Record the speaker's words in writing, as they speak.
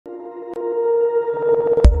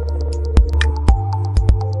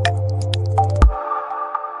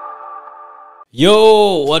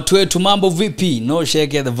Yo, watu wetu mambo vipi? No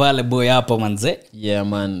shake the Valley Boy hapa manze. Yeah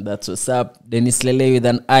man, that's what's up. Dennis Lele with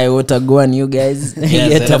an eye water go on you guys.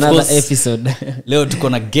 Yes, Yet another episode. Leo tuko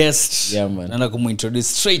na guest. Yeah man. Naenda kumintroduce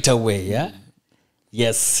straight away, yeah?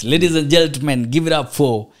 Yes, ladies and gentlemen, give it up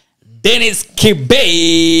for Dennis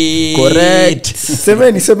Kibet. Correct.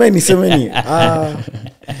 Semeni.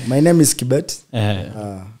 My name is Kibet.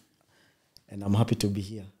 And I'm happy to be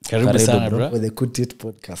here. Karibu sana bro. With the Good Tit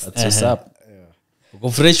podcast. That's what's up. Uko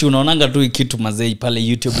fresh unaonanga tu kitu mazei pale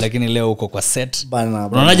YouTube lakini leo uko kwa set. Bana.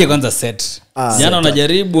 Unaonaje kwanza set? Jana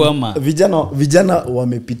unajaribu ama? Vijana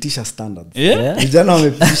wamepitisha standards. Yeah? Vijana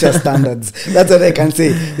wamepitisha standards. That's what I can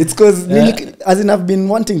say. It's cause as in I've been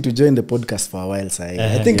wanting to join the podcast for a while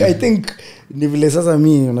I think ni vile sasa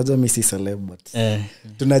mimi unajua mimi si celeb but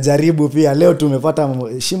tunajaribu pia leo tumepata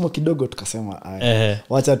shimo kidogo tukasema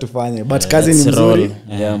wacha tufanye but kazi ni nzuri.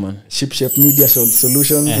 Yeah man. Ship Media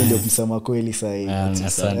Solutions ndio msema kweli sasa.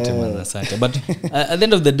 Asante man, asante. But at the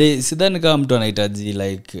end of the day sidhani kama mtu anahitaji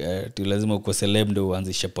like tu lazima uko celeb ndio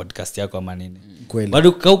uanzishe podcast yako ama nini. Kweli. Bado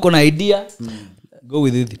uko na idea go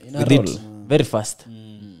with it. Very fast.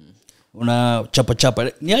 Una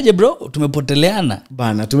chapa ni aje bro tumepoteleana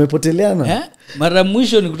bana tumepoteleana mara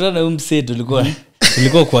mwisho nikutana na huyu msee tulikuwa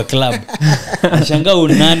kwa club nashangaa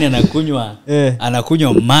unani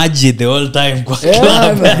anakunywa maji the whole time kwa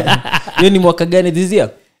club. Hiyo ni mwaka gani this year?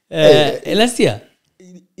 Last year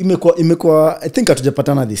imekuwa I think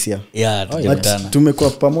hatujapatana this year. Yeah, hatujapatana. Tumekuwa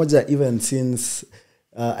pamoja even since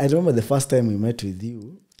I remember the first time we met with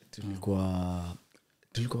you tulikuwa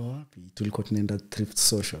wapi? Tulikuwa tunaenda thrift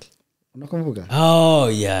social. Unakumbuka? Oh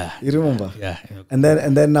yeah. You remember? Yeah.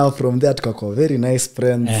 And then now from there tukakuwa very nice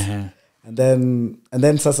friends. And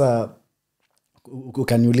then sasa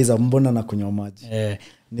ukaniuliza mbona na kunywa maji.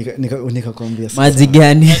 Nikakwambia maji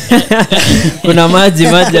gani? Kuna maji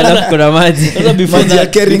alafu kuna maji.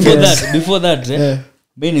 Sasa before that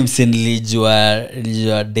mimi nimsenilijua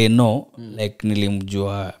Deno like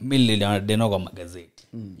nilimjua Deno kwa magazeti.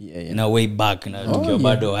 Na way back na tukiwa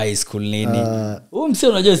bado high school nini. Mse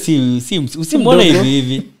unajua usimwone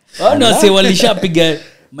hivi. Wana wase walishapiga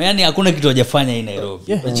yani hakuna kitu hajafanya hii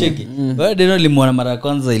Nairobi. Cheki. Baada Deno limuona mara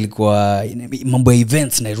kwanza ilikuwa mambo ya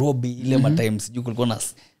events Nairobi ile times sijui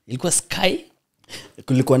ilikuwa Sky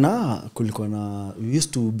kulikuwa na we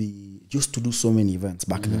used to do so many events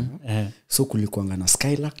back then. So kulikuwa na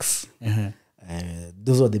Skylux.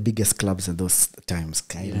 Those were the biggest clubs at those times,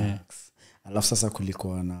 Skylux. Alafu sasa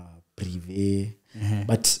kulikuwa na Privé.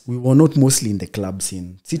 But we were not mostly in the club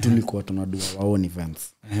scene. Si tulikuwa tunadu our own events.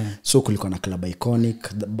 So kulikuwa na Club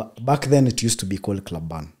Iconic. Back then it used to be called Club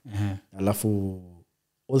Ban. Alafu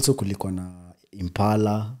also kulikuwa na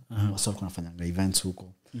Impala. Wasa walikuwa nafanya events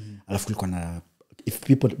huko. Alafu kulikuwa na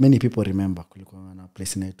many people remember kulikuwa na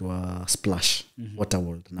place inaitwa Splash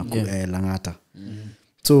Waterworld na Langata.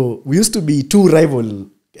 So we used to be two rival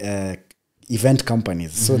event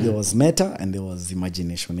companies. So there was Meta and there was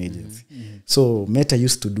Imagination Agency. So Meta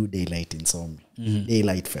used to do Daylight Insomnia.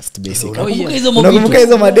 Daylight Fest basically. Unakumbuka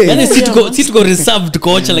hizo madei? Yani si tuko reserved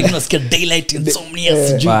tukoacha lakini unasikia Daylight Insomnia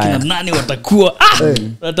sijui kina nani watakuwa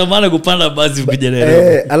natamani kupanda basi ukija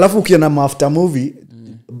Nairobi. Alafu ukiona after movie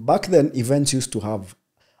back then events used to have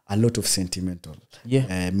a lot of sentimental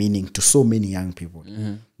meaning to so many young people.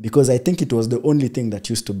 Because I think it was the only thing that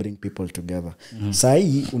used to bring people together.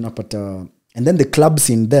 Sai unapata and then the club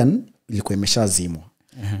scene then ilikuwa imeshazimwa.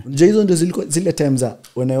 Unajua hizo ndio zile times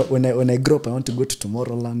when I grew up I want to go to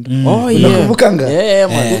Tomorrowland. Unakumbukanga?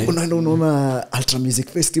 Unaona Ultra Music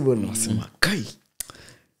Festival unasema kai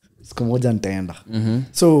siku moja nitaenda.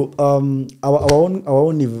 So our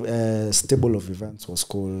own stable of events was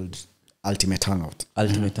called Ultimate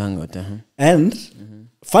Hangout. And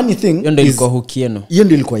funny thing hiyo ndio ilikuwa Hukieno. Hiyo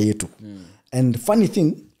ndio ilikuwa yetu. And funny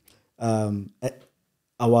thing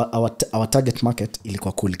our target market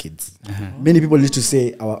ilikuwa cool kids. Many people used to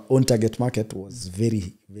say our own target market was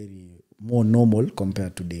very very more normal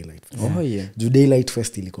compared to Daylight. Daylight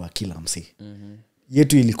Fest ilikuwa kila msi.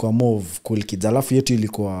 Yetu ilikuwa more of cool kids. Alafu yetu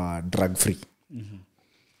ilikuwa drug free.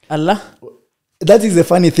 Allah. That is the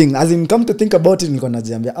funny thing. As in come to think about it nilikuwa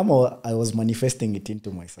najiambia ama I was manifesting it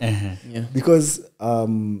into myself. Because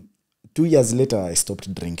 2 years later I stopped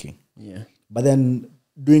drinking. But then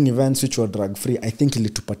doing events which were drug free I think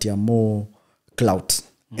ilitupatia more clout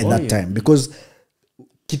at that time because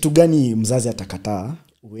kitu gani mzazi atakataa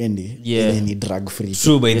uende ni drug free.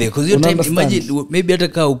 True by the because your time imagine maybe hata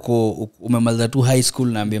ka uko umemaliza tu high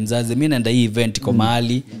school na ambia mzazi mimi naenda hii event kwa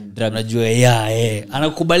mahali unajua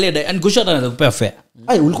anakubalia and kushata anaweza kupea fare.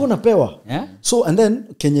 Ulikuwa unapewa. So and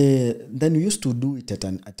then we used to do it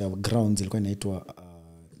at a grounds ilikuwa inaitwa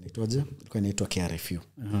ilikuwa inaitwa KRFU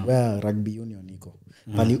where rugby union iko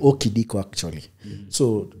pali okidiko actually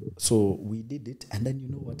so we did it and then you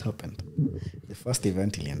know what happened. The first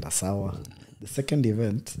event ilienda sawa. The second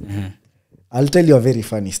event I'll tell you a very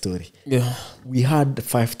funny story. We had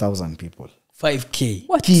 5,000 people. 5k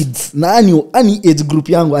What? Kids na any age group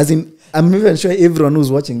yangu, as in I'm even sure everyone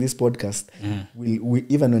who's watching this podcast will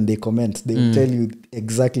even when they comment they will tell you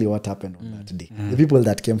exactly what happened on that day. The people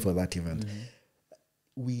that came for that event.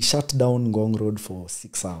 We shut down Ngong Road for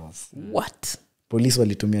 6 hours. What? Police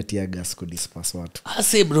walitumia tear gas kudisperse watu.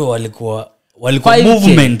 Ase bro walikuwa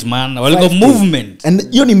movement man, walikuwa 5K. movement.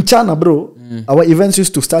 And hiyo ni mchana bro. Our events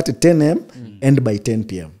used to start at 10 a.m. end by 10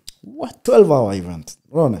 p.m. What? 12-hour event.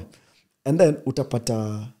 Unaona? And then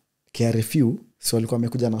utapata KRFU, so walikuwa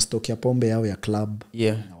wamekuja na stock ya pombe yao ya club.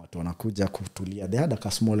 Na watu wanakuja kutulia. They had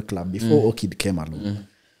a small club before Orchid came along.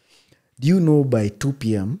 Do you know by 2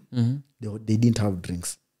 p.m. They didn't have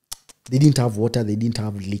drinks. They didn't have water, they didn't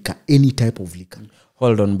have liquor, any type of liquor.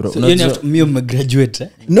 Hold on bro. So you graduate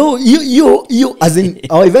No, you as in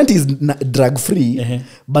our event is drug free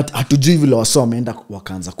but hatujui vile wasio wameenda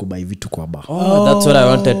wakaanza kubai vitu kwa bar. That's what I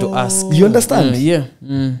wanted to ask. You understand? Yeah.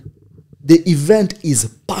 The event is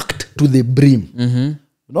packed to the brim.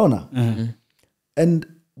 Unaona? And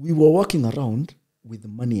we were walking around with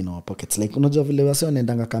money in our pockets. Like unajua vile wasio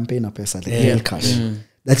wanaendanga campaign na pesa like real cash.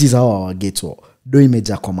 That is how our gates were. Do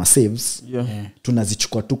imeja kwa ma saves.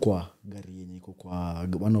 Tunazichukua tu kwa gari yenye iko kwa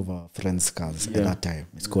one of our friends cars at that time.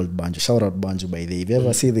 It's called Banjo. Shout out Banjo by the way. If you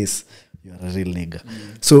ever see this, you are a real nigga.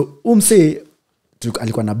 So say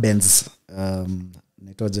alikuwa na Benz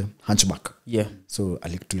naitoje hunchback. So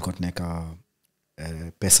tulikuwa tunaweka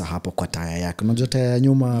pesa hapo kwa taya yake. Unajua taya ya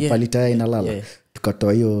nyuma pali taya inalala.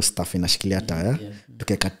 Tukatoa hiyo stuff inashikilia taya.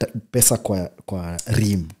 Tukaweka pesa kwa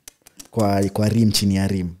rim. Kwa rim chini ya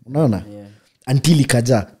rim. Unaona? Until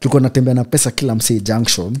ikaja tulikuwa natembea na pesa kila msee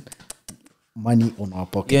junction, money on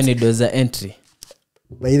our pockets. You need doza entry.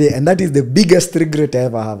 By the and that is the biggest regret I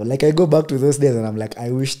ever have. Like I go back to those days and I'm like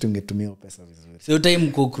I wish tungetumia pesa vizuri. So time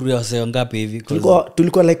kukuria wasio ngapi hivi?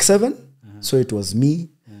 Tulikuwa like 7. So it was me,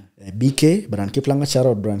 BK, Brian Kiplanga,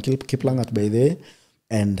 Charot, Brian Kiplanga by the way,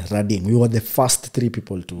 and Rading. We were the first 3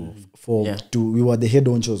 people we were the head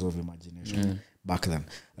honchos of Imagination back then.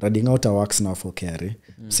 Rading out our works now for Kerry.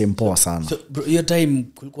 Same poa sana. So bro, your time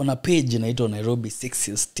kulikuwa na page inaitwa Nairobi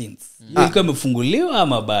 616. Ilikuwa imefunguliwa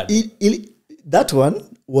ama bado? That one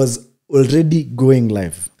was already going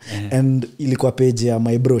live. And ilikuwa page ya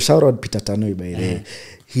my bro, shout out Peter Tanoi by the way.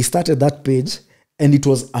 He started that page and it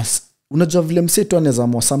was as unajua vile mseto anaweza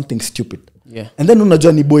mo something stupid. And then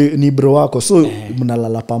unajua ni bro wako, so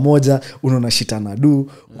mnalala pamoja, unaona shit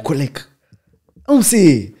anadu, uko like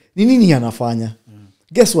see ni nini anafanya?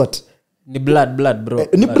 Guess what? Ni blood bro.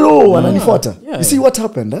 Ni bro ananifuata. You see what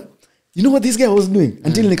happened? You know what this guy was doing?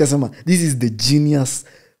 Until nikasema this is the genius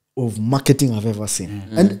of marketing I've ever seen.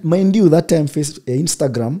 And mind you that time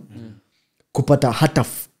Instagram kupata hata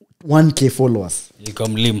 1k followers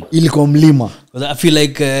ilikuwa mlima. I feel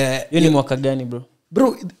like you ni mwaka gani bro?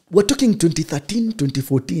 Bro, we're talking 2013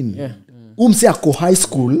 2014. Umse ako high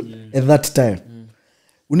school at that time.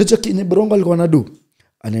 Unajua kinye brongo alikuwa anadu,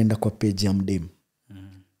 anaenda kwa page ya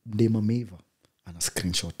mdem ameiva, ana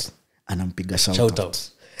screenshot, anampiga shout out.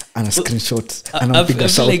 Ana screenshot, anampiga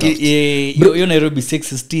shout out. Yo Nairobi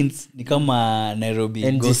 616 ni kama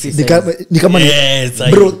Nairobi gossip. Ni kama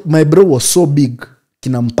bro, my bro was so big.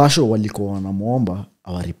 Kina Mpasho walikuwa wanamuomba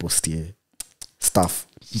awaripostie stuff.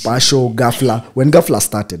 Mpasho Gafla, when Gafla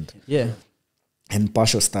started. And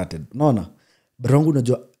Mpasho started. Naona brongo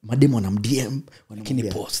unajua mademo wanamdm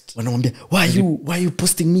wanamwambia why you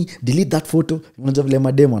posting me, delete that photo. Unajua vile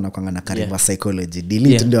mademo anakuanga na kariba psychology,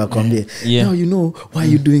 delete ndio akwambie now you know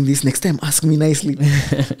why you doing this, next time ask me nicely.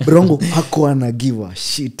 Brongo hako ana give a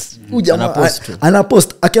shit. Ana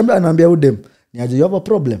post akiambia anaambia udem niaje, you have a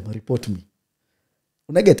problem, report me.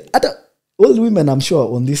 Unaget hata all women I'm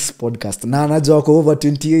sure on this podcast na anajua wako over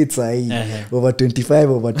 28 sahi, over 25,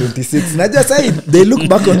 over 26. Najua sahi they look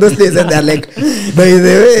back on those days and they're like by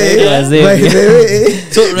the way.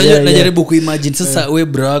 So najaribu kuimagine sasa we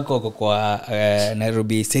bro wako kwa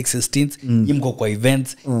Nairobi 616 imko kwa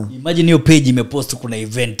events. Imagine hiyo page imepost kuna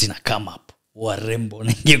event na come up warembo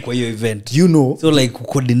naingia kwa hiyo event, you know, so like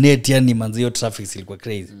coordinate yani manzi hiyo traffic ilikuwa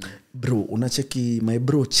crazy. Bro unacheki my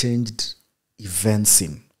bro changed events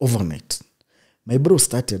in overnight. My bro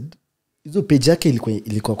started hizo page yake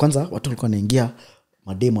ilikuwa kwanza watu walikuwa wanaingia,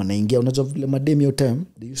 madem wanaingia, unajua vile madem hiyo time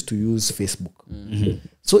they used to use Facebook.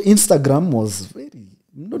 So Instagram was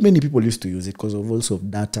not many people used to use it because of also of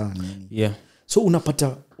data and so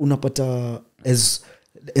unapata as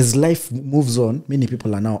as life moves on, many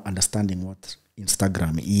people are now understanding what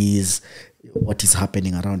Instagram is, what is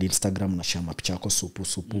happening around Instagram. Unashare mapicha yako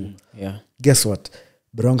supu. Yeah. Guess what?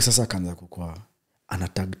 Bronx sasa kaanza kukua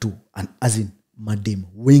anatag tu and as in madem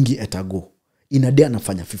wengi etago in a day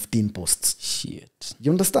anafanya 15 posts. Shit.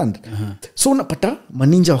 You understand? So unapata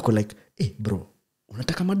maninja wako like, bro,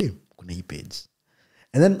 unataka madem? Kuna hii page.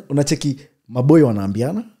 And then unacheki maboy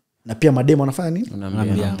wanaambiana na pia madem wanafanya nini?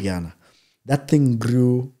 Wanaambiana. That thing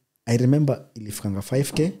grew. I remember ilifikanga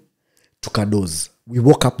 5k tukadoze. We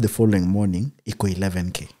woke up the following morning iko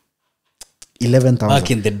 11k. 11,000.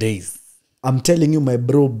 Back in the days. I'm telling you, my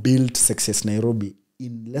bro built Success Nairobi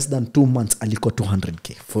in less than 2 months. Aliko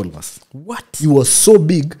 200k followers. What? He was so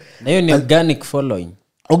big. Na hiyo ni organic following.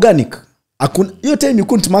 Organic. Your time you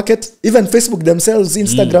couldn't market. Even Facebook themselves,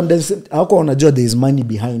 Instagram themselves. Hawako wanajua there is money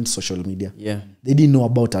behind social media. Yeah. They didn't know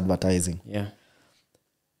about advertising. Yeah.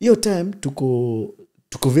 Your time tuko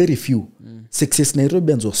very few. Success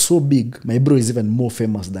Nairobians were so big. My bro is even more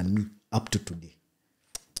famous than me up to today.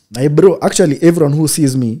 My bro, actually everyone who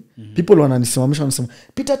sees me, people wananisimamisha wanasema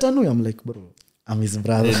Peter Tanu. I'm like, bro, I'm his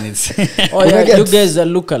brother. Oh yeah, you guys are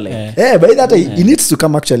lookalike. By that he needs to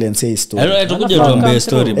come actually and say his story. Atakuja tuambie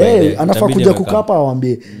story by the anafaa kuja kukapa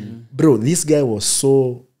waambie, bro, this guy was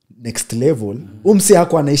so next level. Umsi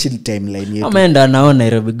hako anaishi timeline yetu. Ameenda nao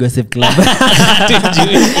Nairobi Gossip Club.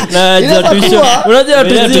 Unajua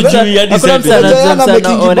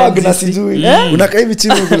na sijui. Unakaa hivi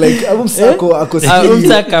chini like umsi ako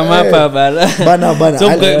kama hapa bana.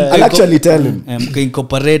 I'll actually tell him.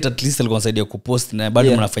 Incorporate at least alikuwa anasaidia kupost na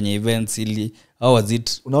bado mnafanya events ili how was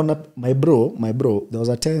it? Unaona my bro, there was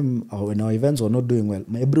a time when our events were not doing well.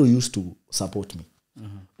 My bro used to support me.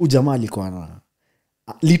 Ujamaa alikuwa na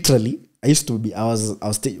literally I used to be I was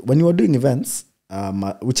when you were doing events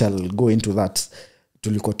which I'll go into that,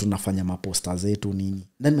 tulikuwa tunafanya maposters zetu nini.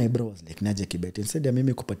 Then my bro was like, naje kibet instead ya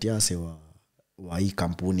mimi kupatia ase wa hii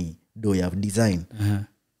kampuni do ya design.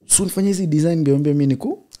 So nifanye hizi design biombe mimi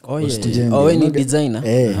niku ni designer.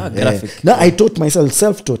 Graphic. No, I taught myself,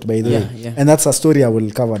 self-taught by the way. And that's a story I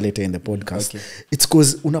will cover later in the podcast. It's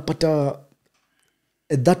cause unapata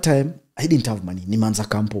at that time I didn't have money. Nimanza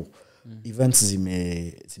kampo. Events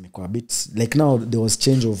zimekuwa bit like now there was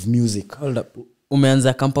change of music. Hold up.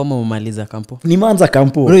 Umeanza kampo ama umaliza kampo? Nimeanza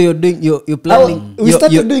kampo. Bro, you're planning. We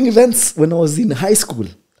started doing events when I was in high school.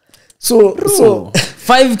 So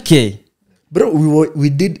 5k. Bro, we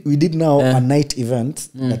did now a night event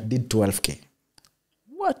that did 12k.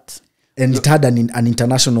 What? And it had an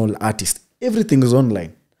international artist. Everything is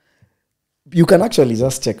online. You can actually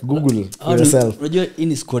just check Google for yourself. Unajua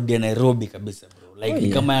ini squad ya Nairobi kabisa bro. Like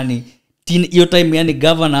kama yani hiyo time yani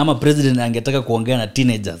governor ama president angetaka kuongea na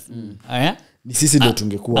teenagers. Ni sisi ndio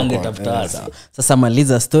tungekuwa angetafuta. Sasa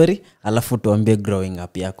maliza story alafu tuambie growing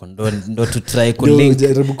up yako. Ndo to try kulink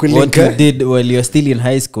what you did while you're still in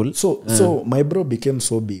high school. So my bro became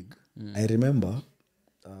so big. I remember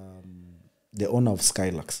the owner of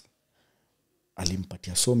Skylax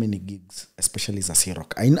alimpatia so many gigs, especially za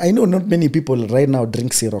Ciroc. I know not many people right now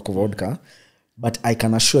drink Ciroc vodka, but I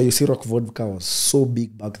can assure you Ciroc vodka was so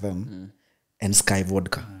big back then, and Sky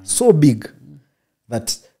vodka. So big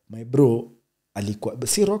that my bro alikuwa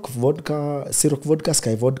Ciroc vodka,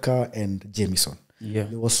 Sky vodka, and Jameson. Yeah.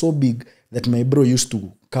 They were so big that my bro used to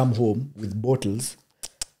come home with bottles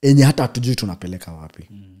enye hata hatujui tunapeleka wapi.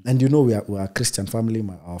 And you know we are a Christian family,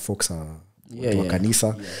 our folks are wa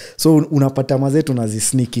kanisa. So unapata maze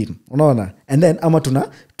tunazisneak in. Unaona? And then ama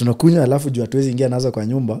tunakunywa alafu juu hatuwezi ingia nazo kwa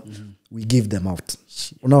nyumba, we give them out.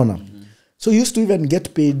 Unaona? So you used to even get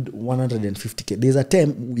paid 150k. There's a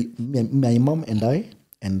time my mom and I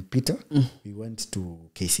and Peter we went to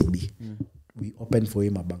KCB. We opened for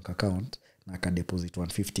him a bank account na aka deposit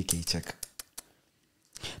 150k check.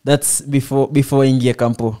 That's before ingia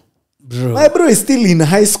kampo. Bro. My bro is still in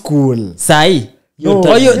high school. Sai.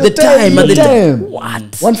 The time.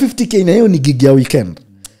 What? 150k na hiyo ni gig ya weekend.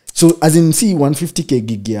 So as in see 150k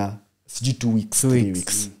gig ya 2 weeks, 3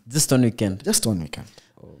 weeks. Just on weekend.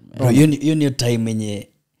 Bro, you need time yenye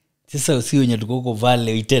sasa usi wenye tuko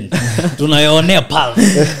Valley weekend tunayoonea pal.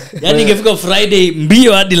 Yaani ingefika Friday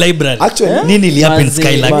mbio hadi library. Actually, nini ili happen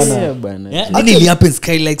Skylax? Nini ili happen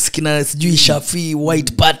Skylax kina sijui Shafi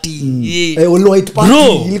white party. All white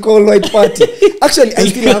party. Ilikuwa all white party. Actually, I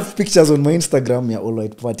still have pictures on my Instagram ya all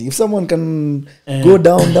white party. If someone can go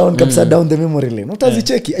down kapsa down the memory lane.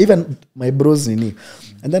 Utazicheki even my bros nini.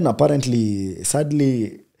 And then apparently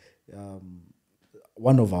sadly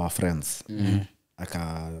one of our friends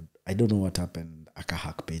I don't know what happened, aka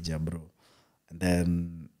hack page ya bro, and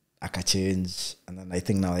then akachange, and then I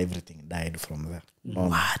think now everything died from there.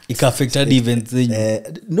 It affected events.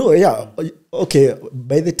 No, yeah, okay.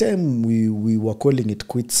 By the time we were calling it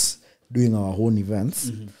quits, doing our own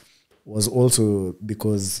events, was also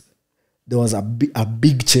because there was a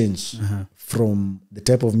big change from the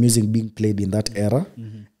type of music being played in that era,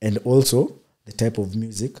 and also the type of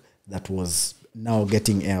music that was now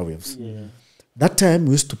getting airwaves. That time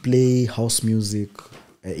we used to play house music,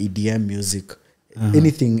 EDM music,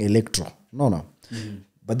 anything electro. No.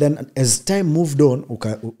 But then as time moved on,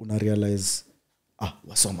 una realize,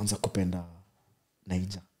 wasomanza kupenda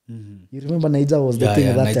Naija. You remember Naija was the thing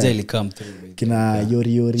at that Naija time. will come through. Kina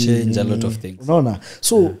yori. Change a lot of things. No.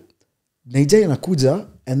 So Naija inakuja,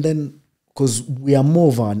 and then because we are more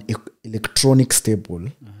of an electronic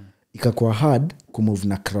staple, ikakuwa hard kumove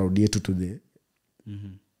na crowd yetu to the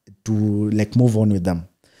to like move on with them,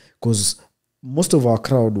 because most of our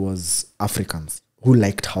crowd was Africans who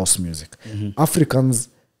liked house music. Africans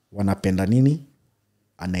wanapenda nini?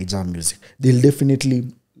 A Niger music. They'll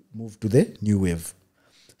definitely move to the new wave.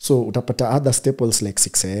 So utapata other staples like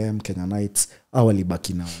 6am, Kenya Nights,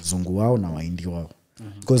 walibaki na wazungu wao na waindi wao,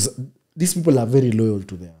 because these people are very loyal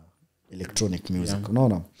to their electronic music.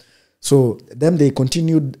 No. So them, they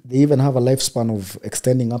continued. They even have a lifespan of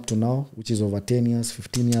extending up to now, which is over 10 years,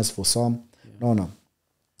 15 years for some. No.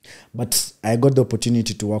 But I got the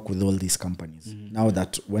opportunity to work with all these companies. Now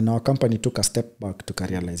that when our company took a step back to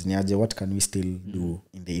realize, Niaje, what can we still do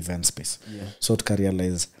in the event space? So to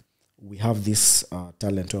realize we have this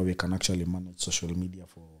talent where we can actually manage social media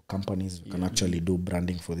for companies. We can actually do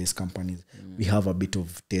branding for these companies. We have a bit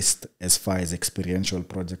of taste as far as experiential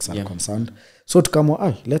projects are concerned. So to come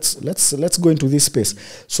on, let's go into this space.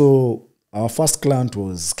 So our first client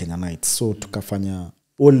was Kenya Nights. So tukafanya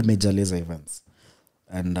all major laser events.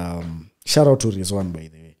 And shout out to Rizwan, by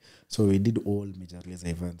the way. So we did all major laser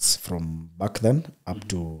events from back then up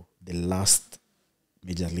to the last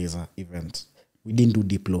major laser event. We didn't do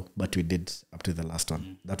Diplo, but we did up to the last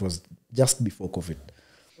one. That was just before COVID.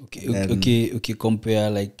 Okay, compare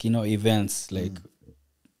like, events like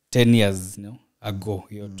 10 years ago,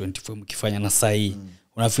 24 mkifanya na sahi,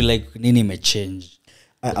 una feel like nini imechange?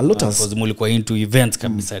 A lot of because mulikuwa into events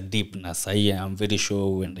kabisa deep na sahi. I'm very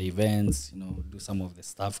sure when the events, do some of the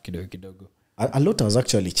stuff kidogo. A lot has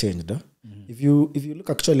actually changed. If you look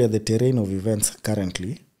actually at the terrain of events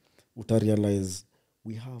currently, uta realize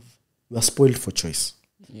we are spoiled for choice.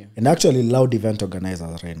 And actually loud event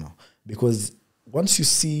organizers right now, because once you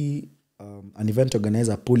see an event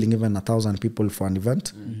organizer pulling even 1,000 people for an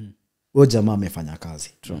event, jamaa amefanya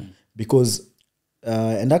kazi. Because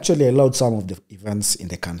and actually allowed some of the events in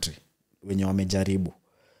the country when you wamejaribu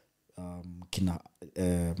kina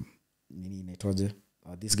nini inaitwaje,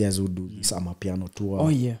 these guys who do this amapiano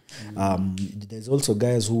tour. There's also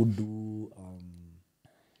guys who do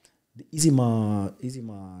this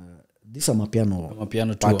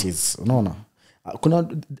amapiano parties. No.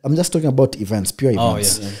 I'm just talking about events, pure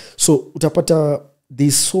events. So utapata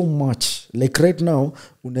there's so much, like right now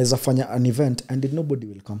unaweza fanya an event and nobody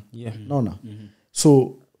will come. No.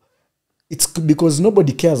 So it's because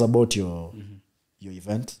nobody cares about your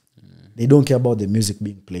event. They don't care about the music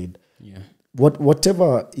being played.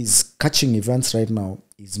 Whatever is catching events right now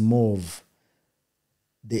is more of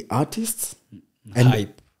the artists and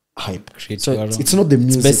hype. So it's not the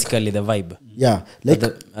music. It's basically the vibe. Like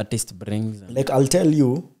the artist brings. Like I'll tell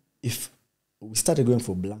you, if we started going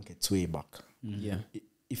for blankets way back.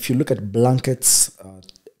 If you look at blankets,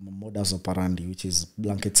 modus operandi, which is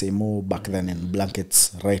blankets more back then and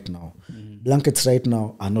blankets right now. Blankets right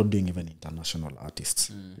now are not doing even international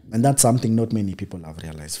artists. And that's something not many people have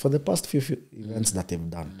realized. For the past few events that they've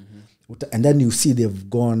done. And then you see they've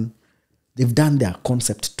done their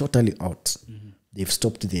concept totally out. They've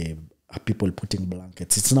stopped the people putting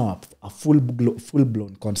blankets. It's now a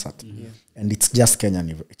full-blown concert. And it's just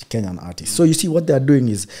Kenyan artists. So you see what they're doing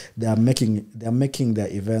is they're making their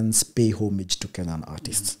events pay homage to Kenyan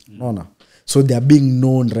artists. No. So they're being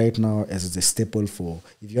known right now as the staple for,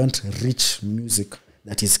 if you want rich music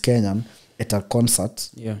that is Kenyan at a concert,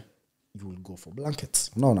 you will go for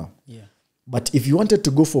blankets. No. But if you wanted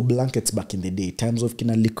to go for blankets back in the day, times of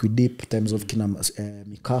Kina Liquid Deep, times of Kina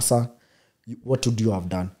Mikasa, what would you have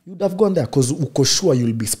done? You would have gone there because uko sure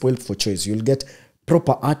you'll be spoiled for choice. You'll get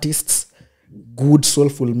proper artists, good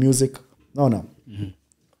soulful music. No.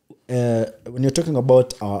 When you're talking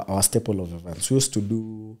about our staple of events, we used to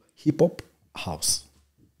do hip-hop, house.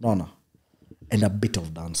 No. And a bit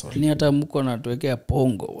of dancehall. Ni hata mko natuwekea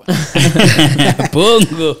pongo.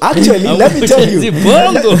 Pongo. Actually, let me tell you.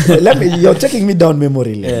 You're taking me down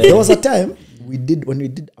memory lane. There was a time when we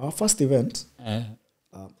did our first event.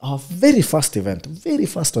 our very first event, very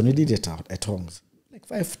first one, we did it at Hongs. Like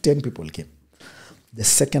 5-10 people came. The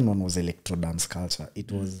second one was electro dance culture.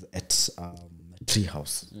 It was at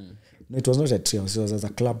Treehouse. No, it was not at Treehouse. It was at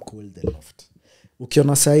a club called The Loft.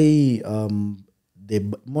 Ukiona sai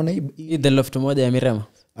the Loft moja ya Mirema.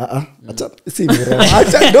 Si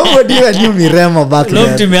Mirema. Nobody even knew Mirema back then.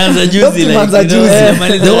 Loft imeanza juzi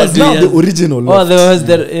like there was not the original Loft. Oh, there was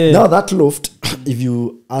the now that Loft, if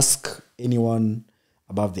you ask anyone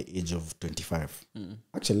above the age of 25,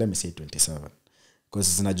 actually let me say 27,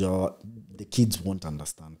 because the kids won't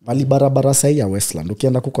understand. Pali barabara sai ya Westland,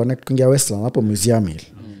 ukienda kuconnect kuingia Westland hapo Museum Hill.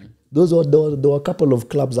 There were a couple of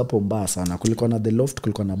clubs hapo mbaya sana. Kulikuwa na The Loft,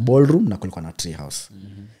 kulikuwa na Ballroom na kulikuwa na Treehouse.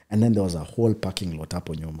 And then there was a whole parking lot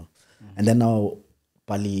hapo nyuma. And then now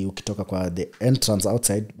pali ukitoka kwa the entrance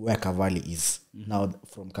outside where Cavalli is. Now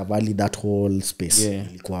from Cavalli that whole space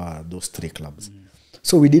ilikuwa those 3 clubs.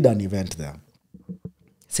 So we did an event there.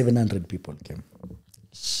 700 people came.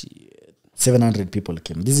 Shit. 700 people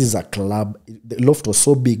came. This is a club. The Loft was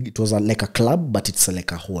so big. It was like a club, but it's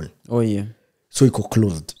like a hall. Oh yeah. So it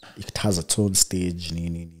closed. It has its own stage.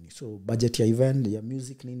 So budget ya event, ya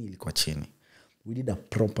music ilikuwa chini. We did a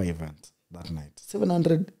proper event that night.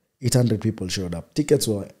 700, 800 people showed up. Tickets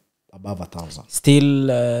were above 1,000. Still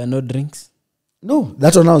no drinks? No,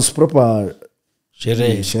 that one was proper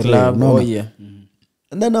Shere club. No. Yeah.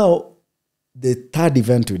 And then now the third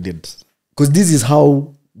event we did, because this is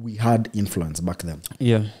how we had influence back then.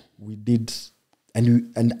 Yeah. We did,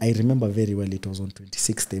 and I remember very well, it was on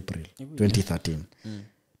 26th April 2013.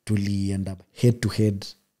 Tuli end up head to head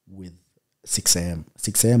with 6am.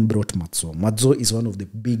 6am brought Matzo. Matzo is one of the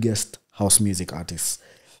biggest house music artists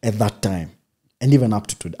at that time, and even up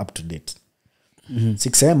to date.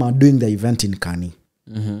 6am are doing the event in Kani.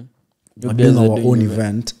 We're doing our own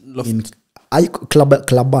event in Club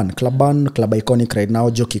Iconic right now,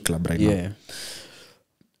 Jockey Club right now.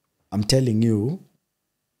 I'm telling you,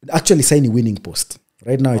 actually signing Winning Post.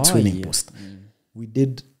 Right now it's Winning Post. We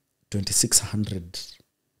did 2,600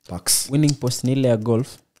 packs. Winning Post nile ya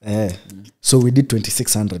golf. So we did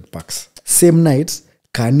 2,600 packs. Same night,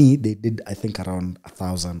 Kani, they did I think around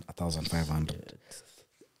 1,000, 1,500.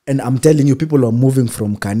 And I'm telling you, people were moving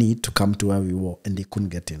from Kani to come to where we were, and they couldn't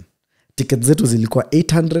get in. Tickets zetu zilikuwa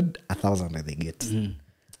 800, 1,000 that they get.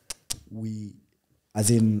 I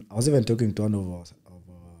was even talking to one of our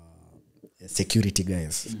security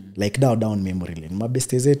guys, like down memory lane,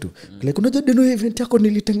 mabeste zetu, like unajua deno event yako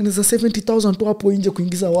nilitengeneza 70,000 tu hapo nje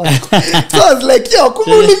kuingiza watu. So I was like, yo,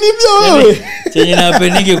 kumbe ulinibia wewe. Chenye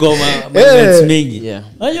napeniki kwa events mingi.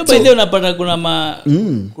 Unajua by the way unapata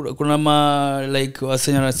kuna ma like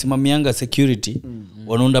wasenya nasimamianga security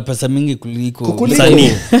wanaunda pesa mingi kuliko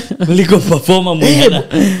msanii kuliko performer mwenyewe.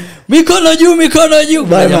 Mikono juu.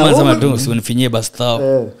 Jamaa sema tu usinifinyie basi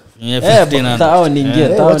tao. Tao ningie.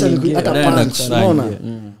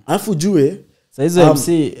 Alafu jue saizo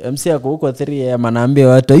MC yako huko 3am anaambia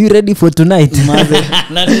watu, are you ready for tonight?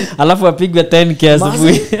 Alafu apigwe 10k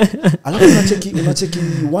asubuhi. Alafu unacheki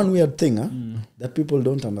one weird thing that people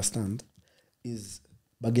don't understand is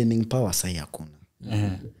bargaining power sai hakuna.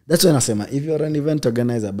 That's when I say, if you're an event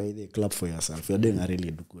organizer, by the club for yourself, you're doing a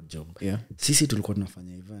really good job. Sisi tulikuwa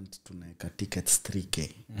tunafanya event, tunaweka tickets 3k.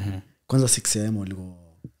 Kwanza 6am walikuwa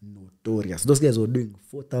notorious. Those guys were doing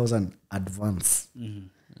 4,000 advance.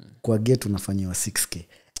 Kwa gate unafanyiwa 6k.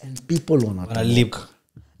 And people wanalipa.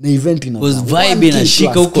 Na event ina was vibe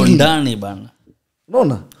inashika huko ndani bana.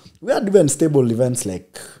 Unaona? We had even stable events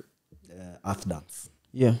like Earth Dance.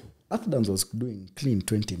 Earth Dance was doing clean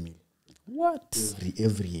 20 mil. What?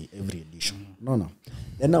 Every edition. No.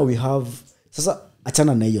 Then now we have sasa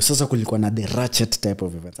achana na hiyo. Sasa kulikuwa na the ratchet type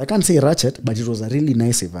of events. I can't say ratchet, but it was a really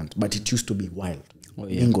nice event, but it used to be wild.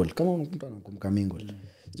 Mingle. Kama mtu anakumbuka Mingle.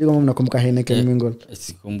 Sio kama mnakumbuka Heineken Mingle.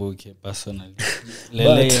 Sikumbuki personally.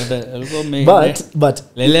 But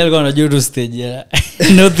Lele alikuwa anajua tu stage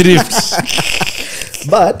no thrift.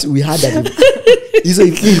 But we had a hizo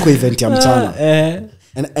ilikuwa event ya mchana.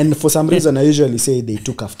 And for some reason I usually say they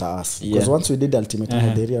took after us, because once we did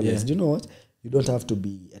Ultimate they realized, you know what, you don't have to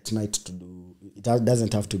be at night to do it,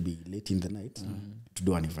 doesn't have to be late in the night to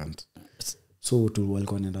do an event. So to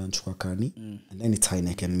welcome and nachukua Kani, and then it's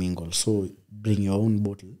Heineken Mingle, so bring your own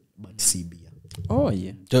bottle but see beer.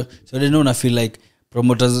 So they know, I feel like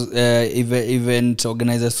promoters event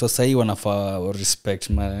organizers for sai wanafaa respect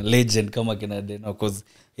my legend kama kina Deno, cause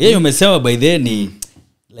yeye umesema by then ni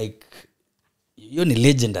like hiyo ni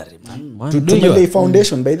legendary man. To lay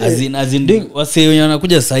foundation by the as in wase wenye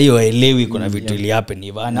wanakuja sasa hiyo waelewi kuna vitu ili happen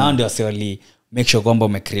hivi. Na ndio wase wali make sure kwamba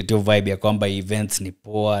ume create vibe ya kwamba events ni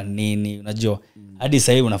poa nini, unajua hadi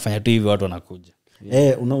sasa hivi unafanya tu hivi watu wanakuja.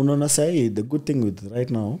 unaona sahi the good thing with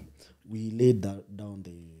right now we laid down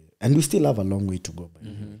the and we still have a long way to go by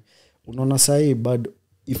unaona sahi but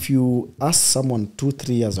if you ask someone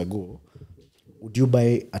 2-3 years ago would you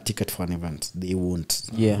buy a ticket for an event they won't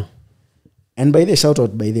and by the shout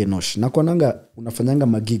out by the nosh nakonanga unafanyanga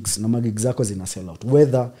magigs na magigs zako zina sell out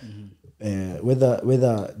whether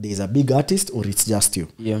there is a big artist or it's just you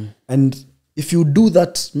and if you do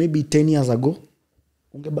that maybe 10 years ago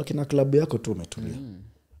ungebaki na club yako tu umetulia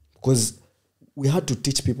because we had to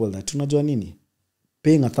teach people that unajua nini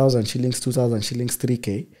paying 1,000 shillings 2,000 shillings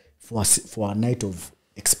 3k for a night of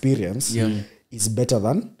experience is better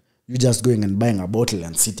than you just going and buying a bottle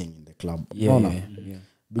and sitting in the club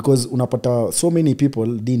because unapata so many people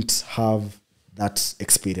didn't have that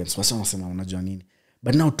experience wasema unajua nini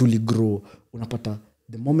but now to grow unapata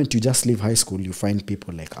the moment you just leave high school you find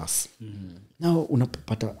people like us now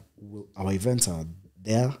unapata our events are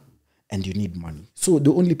there and you need money so the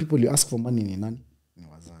only people you ask for money ni nani ni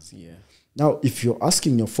wazazi now if you're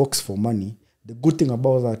asking your folks for money the good thing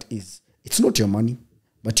about that is it's not your money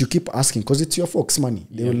but you keep asking because it's your folks money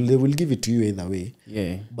they will give it to you either way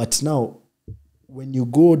but now when you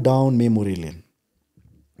go down memory lane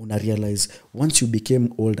una realize once you became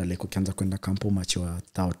older like ukianza kwenda kampo macho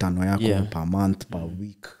 5,000 yako per month per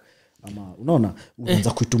week ama unaona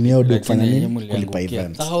unaanza kutumia ndio kufanya nini kulipa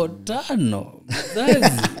events 5,000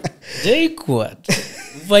 that's Jaquat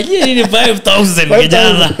fanyie nini 5,000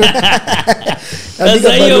 kijana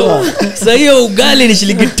sasa hiyo ugali ni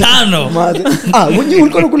shilingi 5 wewe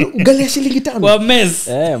ulikuwa unakula ugali ya shilingi 5 kwa mess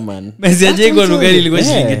man mess ya Jaquat ugali ilikuwa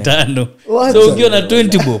shilingi 5 so ukiwa na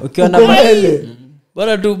 20 bob ukiwa na mbele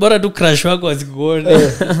bora tu crash wako asikuone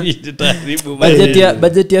taribu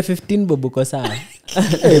budget ya 15 bob kwa saa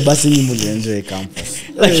basi ni mlienjoy campus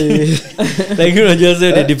like unajua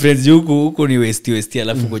the difference huko ni west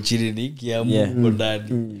alafu kwa chini ni kiamu huko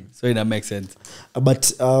ndani so ina make sense but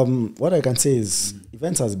what I can say is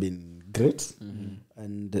events has been great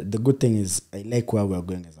and the good thing is I like where we are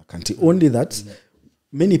going as a country only that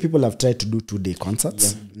many people have tried to do 2-day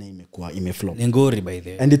concerts na imeflop ngori by the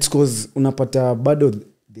way and it's cause unapata bado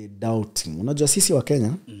the doubting unajua sisi wa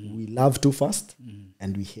Kenya we love too fast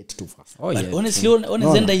and we hate too fast honestly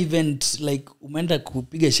enda event like umeenda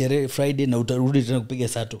kupiga sherehe Friday na utarudi tena kupiga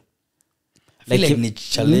Sato like ni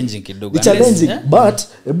challenging kidogo it's challenging but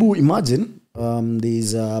ebu imagine there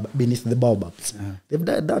is beneath the baobabs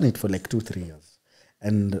they've done it for like 2-3 years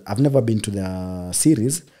and I've never been to their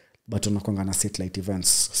series but unakonga na satellite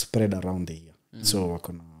events spread around the year so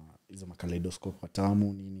wako na hizo kaleidoscope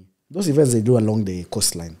watamu nini those events they do along the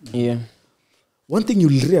coastline one thing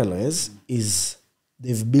you'll realize is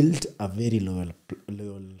they've built a very loyal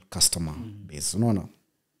customer base unaona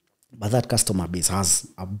but that customer base has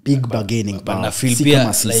a big bargaining power na feel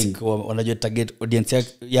pia like wanajua target audience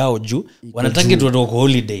yao juu wana target watu kwa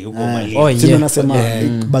holiday huko Mali sio nasema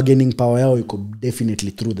bargaining power yao iko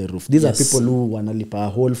definitely through the roof these are people who wanalipa a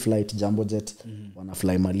whole flight jumbo jet wana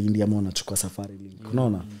fly Malindi ama wanachukua safari link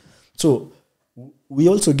unaona so we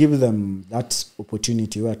also give them that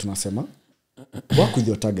opportunity where tunasema work with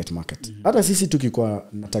your target market hata sisi tukikuwa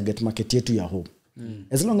na target market yetu ya home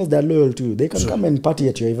as long as they are loyal to you they can come and party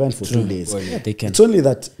at your event for 2 days they can. It's only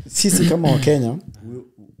that sisi kama wa Kenya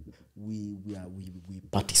we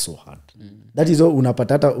party so hard that is all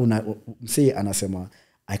unapata hata msee anasema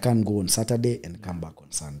I can't go on Saturday and come back on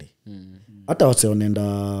Sunday hata wase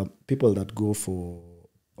wanaenda people that go for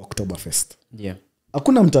Oktoberfest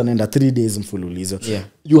hakuna mtu anaenda 3 days mfululizo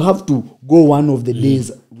you have to go one of the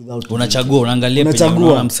days without unachagua unaangalia penye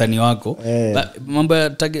unaona msanii wako mambo ya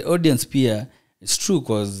target audience pia it's true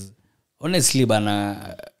cause honestly bana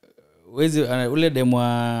wezi ule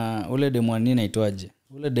demwa nini naitwaje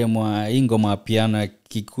ule demwa ingoma piano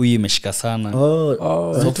Kikuyu imeshika sana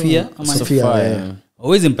Sofia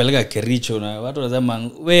Always mpeleka Kericho na watu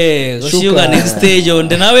wanasema we shuka next stage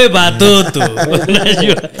onde nawe batoto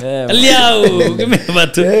unajua aliao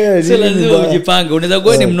kimebatoto sio lazima ujipanga unaweza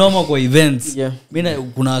kuwa ni mnoma kwa events mimi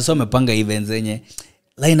kuna watu wamepanga events zenye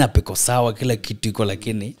lineup iko sawa kila kitu iko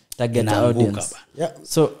lakini target audience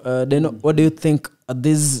so then what do you think at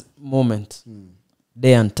this moment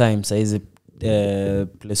day and time size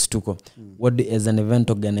place tuko what as an event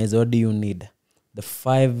organizer what do you need the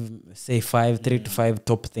 3 to 5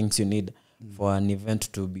 top things you need for an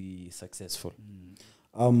event to be successful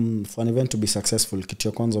for an event to be successful kitu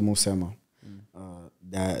ya kwanza musema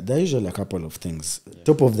there are usually a couple of things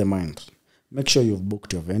top of the mind make sure you've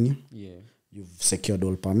booked your venue you've secured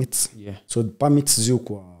all permits so permits zio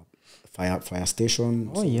kwa fire station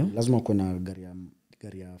lazima kuna gari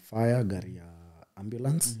ya fire gari ya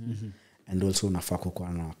ambulance and also unafaa kuwa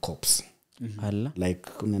na cops Like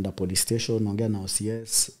unaenda police station unaongea na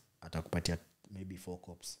OCS atakupatia maybe 4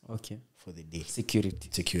 cops for the day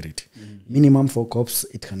security minimum 4 cops.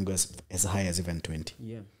 It can go as high as even 20.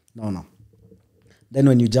 No then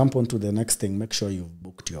when you jump onto the next thing, make sure you've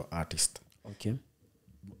booked your artist.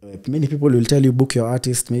 Many people will tell you book your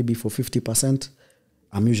artist maybe for 50%.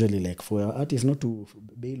 I'm usually like, for your artist not to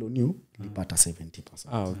bail on you, lipata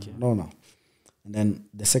 70%. No and then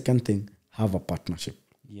the second thing, have a partnership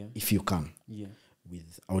if you can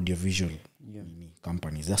with audiovisual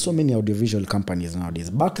companies. There are so many audiovisual companies nowadays.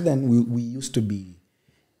 Back then we used to be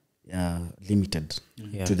limited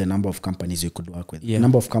to the number of companies you could work with, the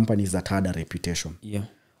number of companies that had a reputation.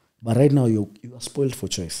 But right now you are spoiled for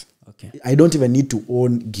choice. I don't even need to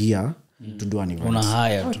own gear to do an event. Una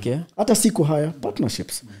hire hata siku hire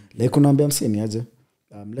partnerships. Like unaambia mseni aje,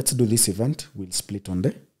 let's do this event, we'll split on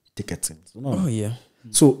the ticket sales.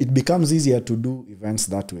 So it becomes easier to do events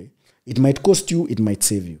that way. It might cost you, it might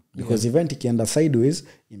save you, because event ikienda sideways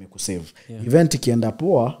imekusave. Event ikienda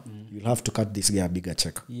poa, you'll have to cut this guy a bigger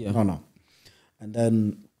check. And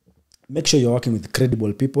then make sure you're working with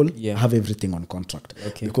credible people. Have everything on contract.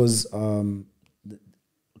 Because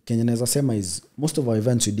Kenya naweza sema is most of our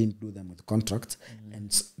events we didn't do them with contracts,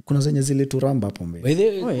 and kuna zenye zile turamba hapo mbele. By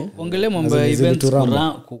the way, ongelea mambo ya events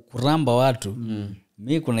kuramba watu.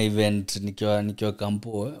 Mimi kuna event nikiwa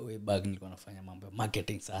kampo way back nilikuwa nafanya mambo ya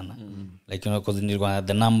marketing sana. Like cause nilikuwa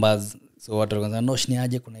the numbers, so watu wakaanza no shini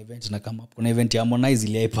aje kuna event na kama kuna event ya Harmonize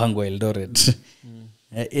ile ipangwa Eldoret.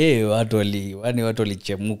 Watu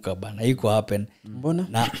walichemuka bana. Iko happen. Mbona?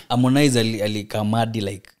 Na Harmonize alikamadi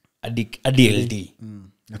like adi LD.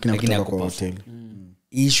 Lakini kwa hotel.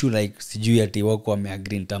 Issue like sijui ati wako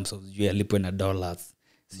wameagree in terms of sijui alipo na dollars.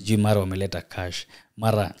 Sijui mara wameleta cash.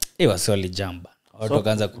 Mara wasi walijamba. Watu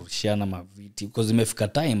wakaanza kurushiana maviti because imefika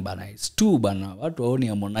time bana. It's too bana. Watu waoni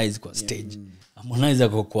Harmonize kwa stage. Harmonize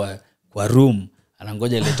ako kwa room.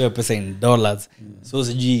 Anangoja iletewe pesa in dollars. So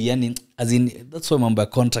sijui yani as in that's why mambo ya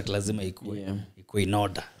contract lazima ikuwe in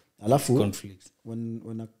order. Alafu conflicts.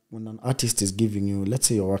 When an artist is giving you, let's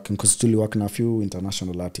say you're working, because still you work in a few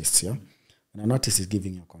international artists, when an artist is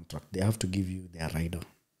giving you a contract, they have to give you their rider.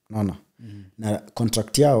 Na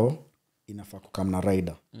contract yao inafaa kukam na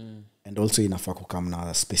rider. And also inafaa kukam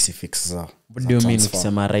na specifics za. What do you mean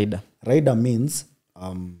ukisema rider? Rider means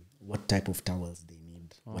what type of towels they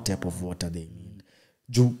need, what type of water they need.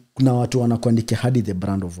 Kuna watu wanakuandikia hadi the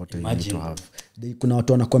brand of water you need to have. Kuna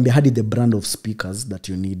watu wanakuambia hadi the brand of speakers that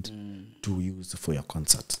you need to use for your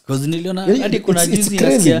concert. Because niliona hadi kuna juzi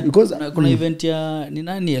nasikia kuna event ya ni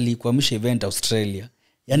nani alikuamisha event Australia.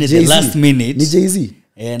 Yani the last minute. Ni Jay-Z.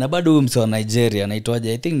 Na bado huyo mse wa Nigeria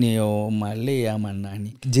anaitwaje? I think ni Malay ama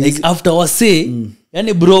nani. Like after wase,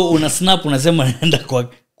 yani bro una snap unasema naenda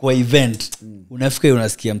kwa event. Unafika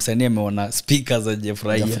unasikia msanii ameona speakers za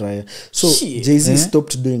Jeffrey. So Jay-Z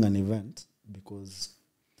stopped doing an event because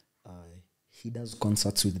he does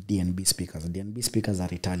concerts with D&B speakers. D&B speakers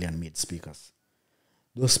are Italian made speakers.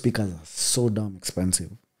 Those speakers are so damn expensive.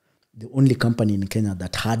 The only company in Kenya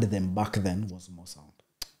that had them back then was Mosound.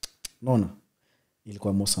 No.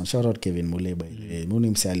 Ilikuwa Mosound. Shout out Kevin Muleba. Muni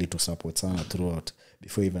mse to support sana throughout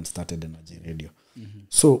before even started Energy Radio.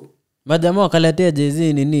 So Madamo akaletea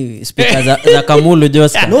Jay-Z nini speakers za Kamulu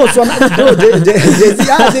Joska.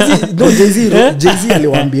 Jay-Z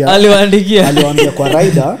aliwaandikia kwa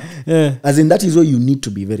rider. As in that is why you need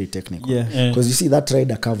to be very technical, because you see that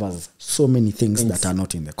rider covers so many things that are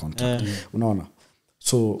not in the contract. Unaona,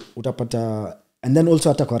 so utapata, and then also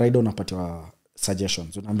hata kwa rider unapata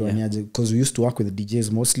suggestions. Unaambiwa niaje, because we used to work with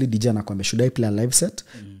DJs mostly. DJ anakuambia should I play a live set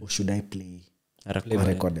or should I play a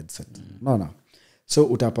recorded set. Unaona, so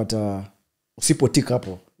utapata usipotik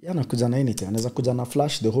hapo anakuja na anything, anaweza kuja na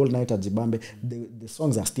flash the whole night ajibambe. The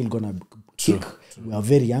songs are still gonna kick. We are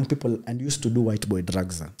very young people and used to do white boy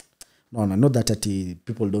drugs. Not that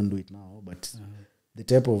people don't do it now, but the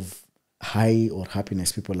type of high or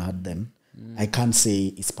happiness people had then, I can't say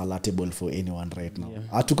it's palatable for anyone right now.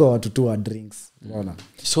 Atuka watu tu wa drinks.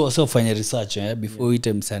 So fanya research before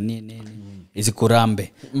uite msanii nini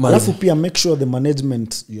isikurambe. Alafu pia make sure the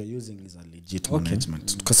management you are using is a legit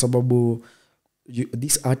management. Kwa sababu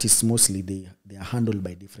these artists mostly they are handled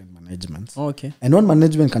by different managements. And one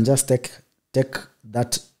management can just take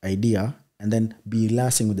that idea and then be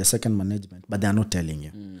lasting with the second management, but they are not telling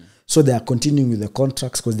you. So they are continuing with the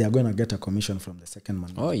contracts because they are going to get a commission from the second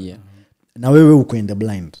management. Na wewe uko in the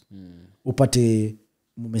blind. Upate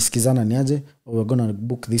mumesikizana niaje, we're going to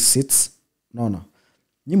book these seats. No.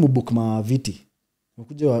 Nyi mbook ma viti.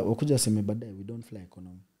 Wakuja sema baadaye we don't fly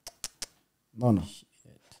economy. No.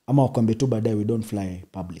 Ama wakwambie tu baadaye we don't fly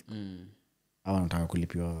public. Hawa nataka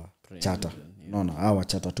kulipiwa charter unaona hawa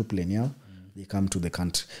charter tu plane yao they come to the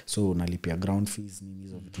country so unalipia ground fees nini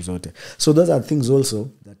hizo vitu zote so those are things also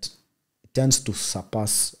that tends to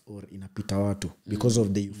surpass or inapita watu because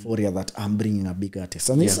of the euphoria that I'm bringing a big artist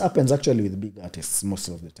and this happens actually with big artists most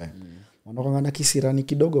of the time wanakangana kisirani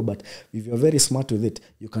kidogo but if you're very smart with it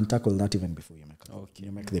you can tackle that even before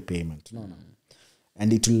you make the payment no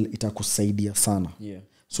and itakusaidia sana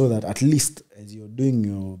so that at least as you're doing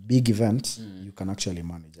your big event you can actually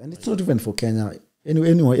manage and it's not even for Kenya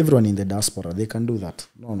anyway everyone in the diaspora they can do that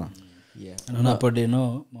no Anaona pode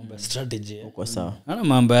no mambo strategy uko sawa ana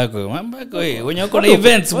mambo yako wenye uko na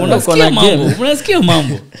events mnasikia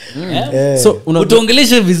mambo so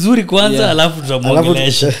utaongelesha vizuri kwanza alafu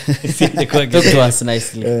tutamuongelesha talk to us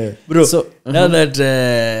nicely bro so now that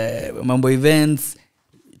mambo events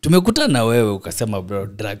tumekutana na wewe ukasema bro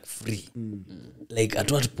drug free like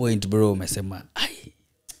at what point bro umesema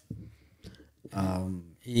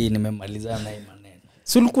hii nimemalizana na hii maneno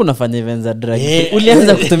so ulikuwa unafanya events za drug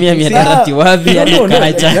ulianza kutumia mihadarati wapi hadi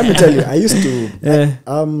kaacha let me tell you I used to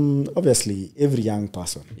obviously every young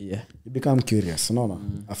person you become curious no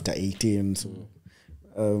after 18 so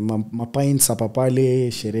pints hapa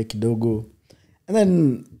pale sherehe kidogo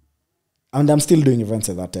and I'm still doing events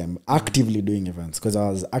at that time actively doing events because I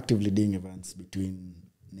was actively doing events between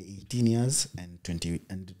 18 years and 20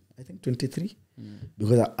 and I think 23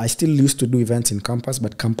 because I still used to do events in campus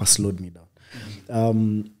but campus slowed me down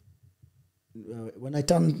when I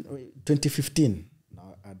turned 2015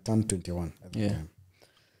 I turned 21 at the time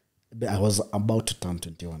I was about to turn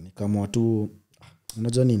 21 nikamwa tu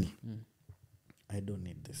unajua nini I don't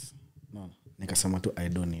need this no nikasema tu I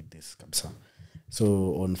don't need this kabisa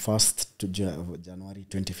so on 1st to January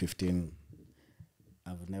 2015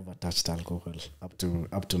 I've never touched alcohol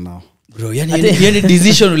up to now bro yani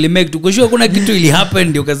decision uli make tukojua kuna kitu ili happen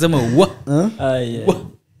ndio ukasema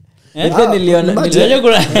niliona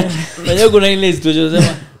kuna ile situation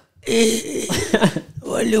sema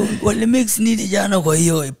wale mix nini jana kwa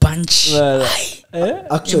hiyo punch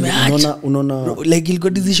actually unaona like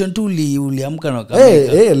ilikuwa decision tu uliamka na kama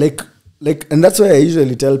like and that's why I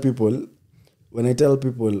usually tell people when I tell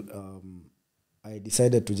people I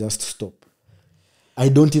decided to just stop I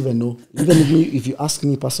don't even know even if you ask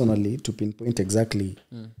me personally to pinpoint exactly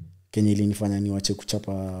Kenya ilinifanya niwache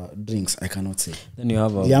kuchapa drinks I cannot say then you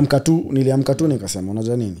have niliamka tu nikasema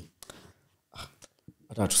unajua nini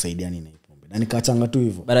hata tusaidiane na pombe na nikaachanga tu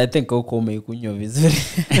hivyo but I think huko umeikunywa vizuri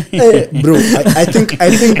bro I think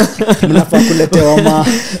mnafaa kuletewa ma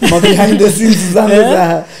behind the scenes zangu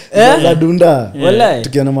za dunda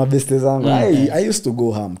tukiona mabeste zangu I used to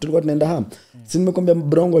go ham tulikuwa tunaenda ham si nimekwambia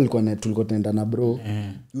brongo tulikuwa tunaenda na bro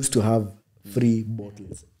used to have free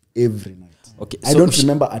bottles every night okay I don't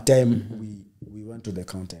remember a time we went to the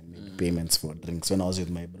counter and made payments for drinks when I was with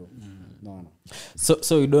my bro no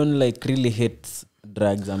so you don't like really hate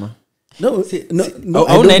drugs ama no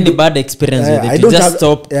I don't any bad experience with it. You just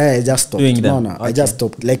stopped I just stopped doing them. Okay. I just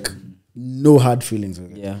stopped like no hard feelings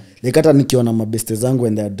with it like hata nikiona mabeste zangu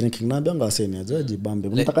when they are drinking naambia waseni aje bambe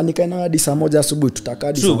unataka nikae na hadi saa 1 asubuhi tutakaa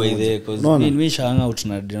hadi saa 1 no mimi hang out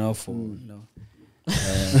na dinner for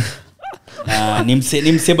ni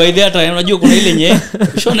mse by the hata unajua kuna ile nye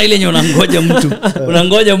ushona ile nye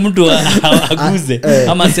unangoja mtu aguze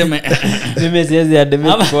ama aseme mimi siwezi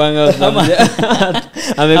admit kuanga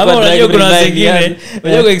amekuwa unajua kuna wengine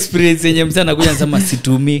unajua experience yenye msana anakuja anasema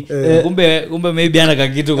situmi kumbe maybe ana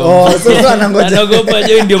kitu kwa sasa anangoja anagopa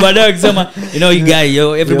je ndio baadaye akisema you know you guy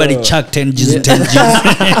everybody chuck 10 G's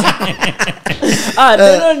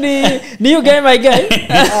ni you guy my guy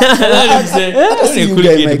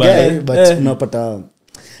but unapata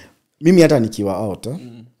mimi hata nikiwa out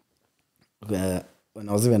when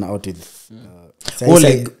I was even out with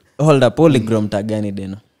hold up polygram tagani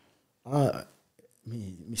deno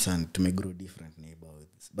mi sana tumegrow different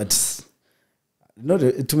neighborhoods but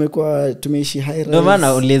tumeishi high rise no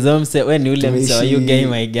maana ulizo mse wewe ni ule mse wa you guy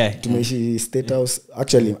my guy tumeishi state house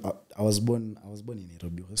actually I was born in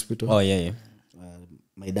Nairobi hospital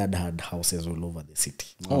my dad had houses all over the city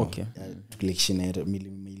tuliishi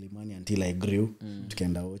milimani until I grew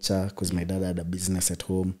tukaenda Ocha because my dad had a business at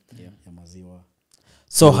home ya maziwa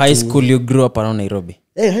so high school you grew up around Nairobi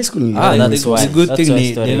high school that's a good thing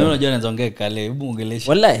ni neno jana nzongea kale hebu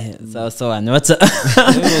ongelesha wallahi sawa anyocha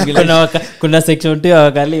kuna section 2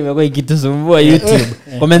 ya kale imekuwa ikitusumbua YouTube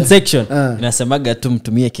comment section inasemaga tu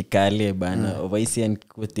mtumie kikale bana voice and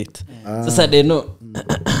quote it sasa they know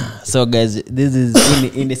so guys this is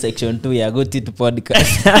in section 2 ya Got It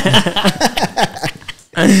podcast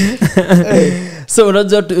so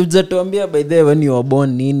unajua tuambia by the way when you were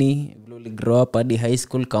born nini grow up hadi high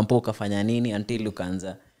school kampo ukafanya nini until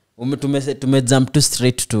ukaanza Tumejump to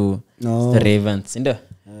straight to the events, ndio?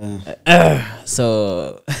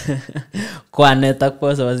 So kwaneta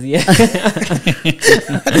kwa sawazi.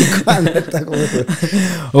 Kwaneta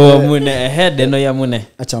kwa. Mune Deno ya mune.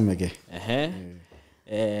 Achamege.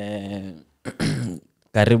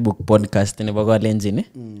 Karibu podcast ni bako lenji ni.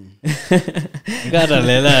 Nikata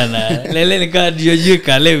lele nika diyo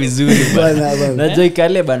kale vizuri bana. Najua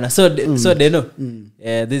kale bana. So Deno,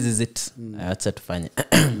 this is it. Acha tufanye.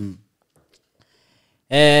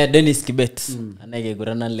 Dennis Kibet anage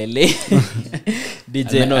gurana lele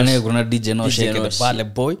DJ no anage gurana DJ no shake the bale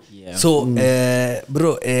boy. So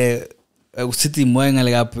bro usiti mwe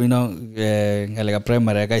ngalega you know ngalega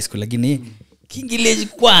primary high school lakini kingileji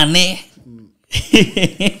kwane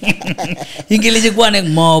kingileji kwane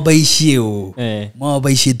mabaishio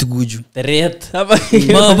mabaishio tuguju teret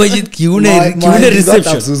mabaishio kiune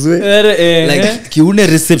reception like kiune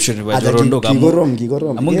reception by Toronto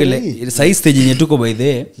kigorom amongele sai stage yenye tuko by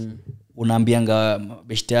the unaambianga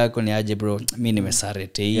best yako ni aje bro mimi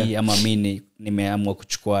nimesarete hii ama mimi nimeamua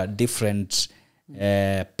kuchukua different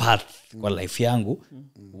path kwa life yangu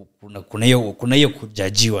kuna hiyo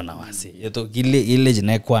kujajiwa na wasi yeto ile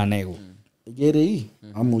jina kwa nego gere hii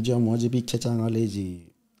amoja big chachanga leji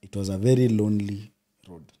it was a very lonely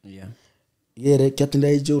road gere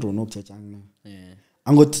katinda ijoro no chachanga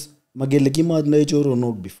angot magele kima na ijoro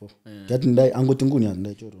no before katinda angot nguni na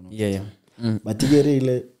ijoro no but gere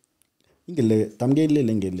ile ingele tamgele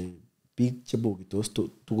lengele big chebogi to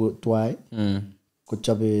twai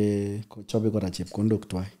kochabe kora chepkondok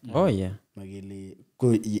twai magele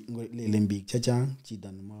ko lelen big chachang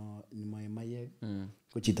chidan ma mayek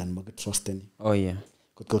ko chidan ma trusteni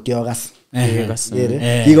ko kiogas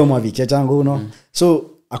kiko big chachang kuno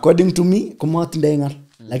so according to me komatindai ngal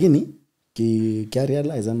lakini ki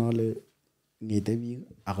realize anole ngete big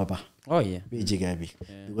akoba bejige big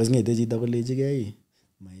because ngete chito kolejige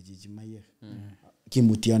maiji mayek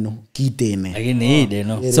kimutiano kitene lakini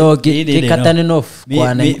Deno so kikatan off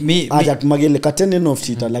kwane aja magele katan off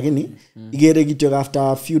chita lakini igere kityo after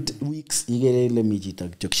a few weeks igere ile mijita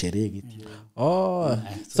kityo sherehe kityo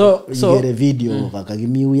so igere video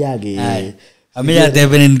kakimiu yake amenya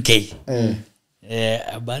development k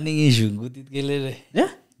banning issue ngutit kelele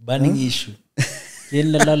banning issue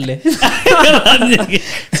yelalalle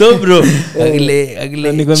so bro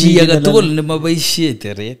agile chi agatugol ne mabaishie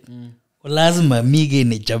teret lazima mige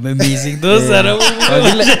ni chame missing those are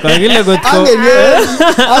kwa vile gotko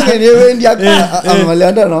angenewendi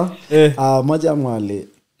amalanda no moja mwale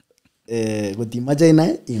goti moja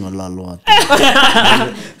ina ingolalo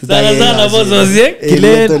sana bososie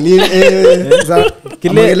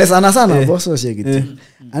kile sana bososie kitu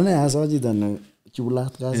ana asoji dan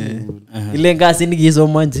chulat kazi ile ngasi ni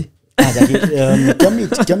kisomanji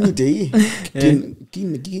kamite hii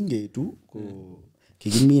kinge tu ko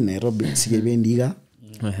kigimi Nairobi sigebendiga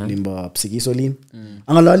limba psikisolin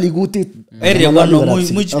angalali gutit area kono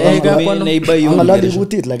much angalali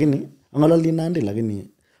gutit lakini angalali nandi lakini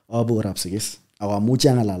abu rap psikis awamuchi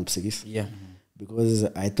angalal psikis because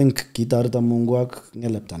I think kitarta Mungu ak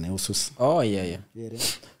ngeleptane usus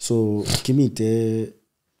so kimite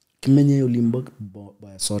kimenye ulimbo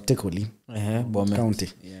sote kolin county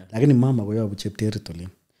lakini mama ko yabu chepterit olin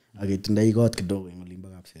akitunda igot kidogo ulimbo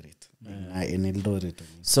kapseret en Eldoret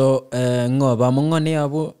so ngoba mongone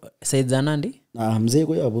yabu Saidjanandi mzee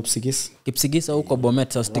ko yabu Kipsigis au kwa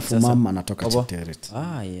Bomet so stick sasa mama anatoka Chepterit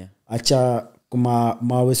acha kuma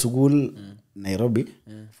mawe school Nairobi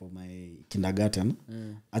for my kindergarten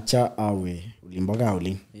acha awe ulimboga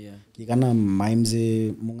ulin kikana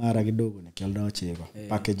maimze mungara kidogo na kialda chego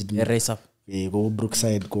packaged erase up go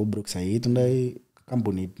Brookside itundai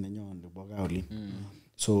company nenyo boga ulin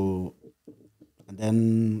so and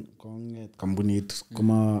then konget kampunit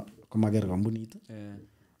kuma ger kampunit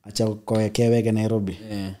acha keweke Nairobi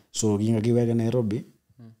so kinga kiweke Nairobi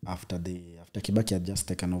after Kibaki had just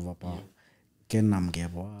taken over power kenam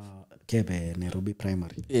kebe Nairobi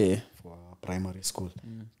primary for primary school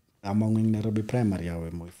among Nairobi primary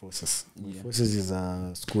awe Moi Forces is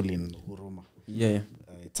a school in Huruma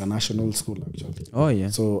it's a national school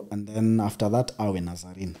actually so and then after that awe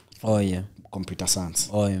Nazarene computer science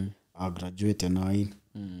I graduated in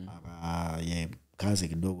kazi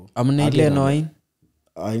kidogo amna ile 9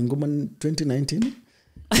 ingoma 2019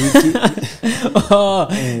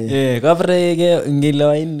 kabrege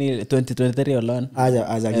ngiloin 2023 alone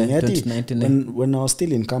aja gingeti when I was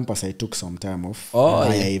still in campus I took some time off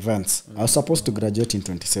events I was supposed to graduate in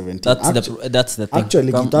 2017 that's the thing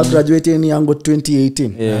actually I graduated in yango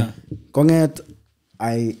 2018 konget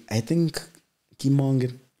I think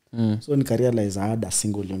kimongen So nikarealize I had a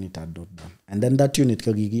single unit I not done. And then that unit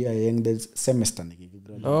kagigia yung the semester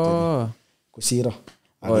Oh. kusira.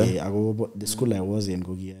 Ago the school I was in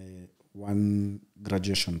gogia one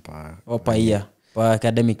graduation per year. Per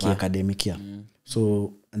academic year. Academic year.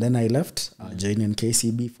 So and then I left. I joined in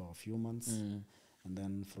KCB for a few months. And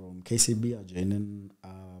then from KCB I joined in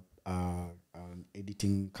an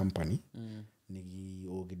editing company. Nigi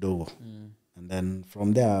Ogidogo. And then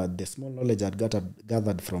from there, the small knowledge I'd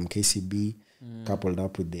gathered from KCB, coupled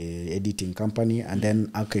up with the editing company, and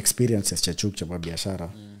then our experiences chachuk chaba biashara,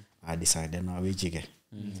 I decided na wejige.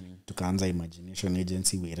 Tukaanza Imagination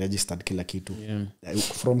Agency, we registered kila kitu.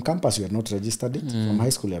 From campus we had not registered it, from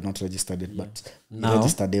high school we had not registered it, but we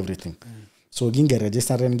registered everything. So ginge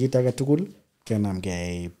register and gitaga tukul, kenam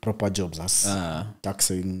ge proper jobs as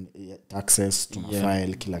taxes to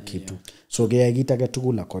file kila kitu. So ge gitaga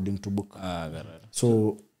tukul according to book.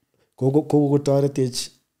 So go to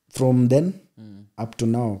from then up to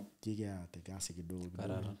now,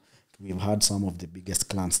 we've had some of the biggest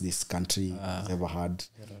clients this country has ever had.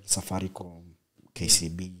 Safaricom,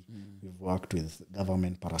 KCB. We've worked with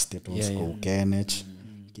government parastatals, KNH,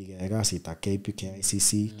 Kigasita,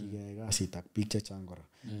 KPKICC, Kigasita, Picture Changora,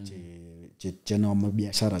 Genoma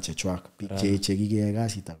Biashara Chechwak, Picture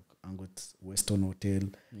Gigasita, Angot Western Hotel,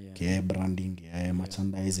 KI branding, KI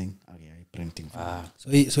merchandising, KI printing.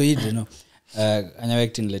 So you know, I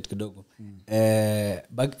worked in Let Kidogo.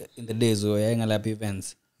 Back in the days where I had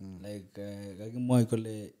events, like moi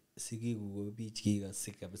kole siki go beach kiga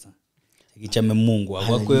sika pesa kichame Mungu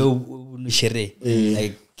akwa sherehe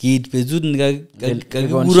like kid pezud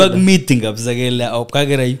ngurag meeting kabisa kele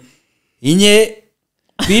opkagera inye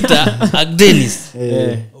Peter ak Dennis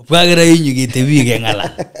opkagera inyu gitebi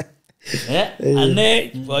ngala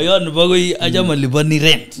ane boyon bogo ajama libani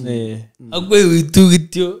rent akwa itu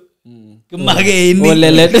gityo kemage ini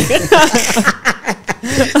olelet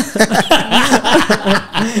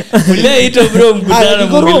Ule ito bro mkutana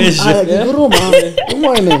mwelesha.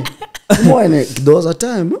 Umwene, there was a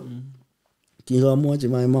time, kiga mwaji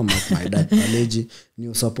my mom ak my dad, aleji,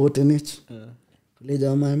 new supporting it.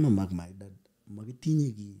 Aleji my mom ak my dad,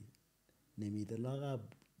 magitinye gi, nemite laga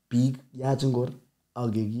big yachingor,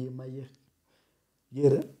 agegi maye.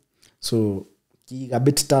 Yere? So, kiga a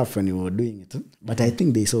bit tough when you were doing it, but I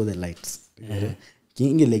think they saw the lights.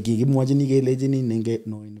 Kingele kigi mwaji nige leji ni nenge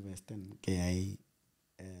no invest in KI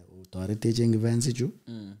authority cheng events chu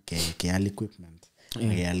KI equipment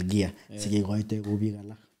KI gear sige goite go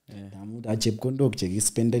bigala damu da chepkondok che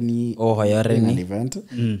spend ni hayareni event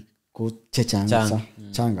ko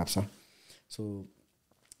changapsa. So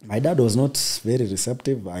my dad was not very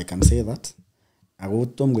receptive, I can say that. I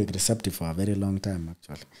got tom go receptive for a very long time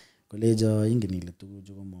actually. College ingini tu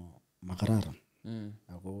jugo makarara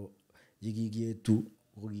ako jigigie tu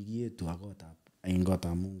agota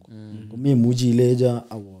ingota Mungu kumi muji leja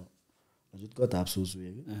awo ajut gota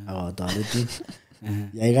absusuye awatareti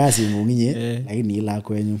yaigasi munginye lakini ila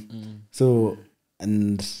kwenyu. So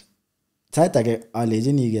and saitake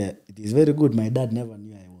alejinige it is very good my dad never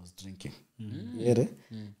knew I was drinking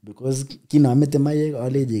because kina amete maye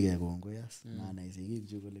alejige gongo yas na isigi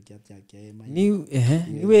jugole kyatya ni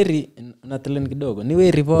weri natelen kidogo ni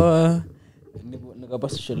weri po nikapa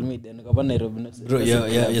social media nikapa Nairobi bro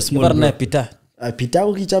ya small bro pita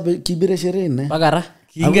ukichape kibire sherehe ne bagara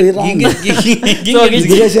kinge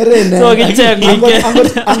sherehe ne so kicheng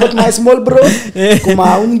angot my small bro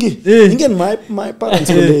kuma ungi ingen my parents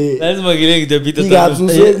wale lazima kile kitapita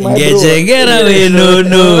ngejengera we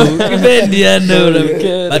no kipendia no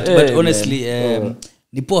but honestly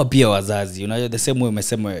ni poa pia wazazi, you know, the same way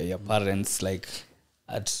umesema your parents like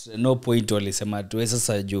at no point walisema tu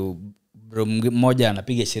sasa juu bro mmoja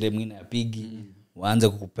anapiga sherehe mwingine apigi waanze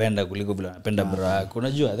kukupenda kuliko vile anapenda bro yako.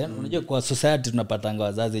 Unajua then unajua kwa society tunapatanga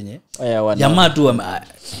wazazi yenye jamaa tu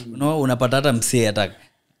unapata hata msee hata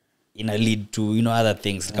ina lead to you know other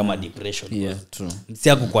things kama depression. Yeah, true. Msee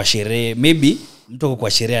yako kwa sherehe maybe mtu ako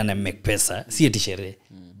kwa sherehe ana make pesa si eti sherehe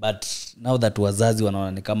but now that wazazi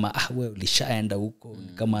wanaona ni kama wewe ulishaenda huko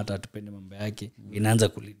ni kama hata tupende mambo yake inaanza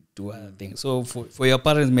kulead to other things. So for your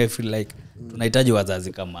parents may feel like tunahitaji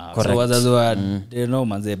wazazi kama so wazazi wa they know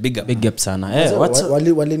manze big up sana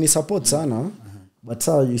wali ni support sana but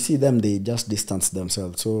so you see them they just distance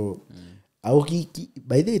themselves. So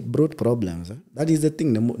by the it brought problems that is the thing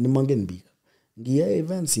ni mangen big ngia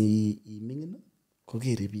events mingine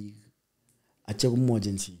kokere big acha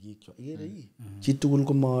kumoja nchi kichwa yere chitukul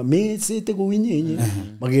kuma me sete ko winyenye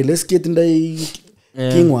magele skate ndai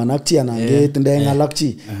kingwana aktia nange tende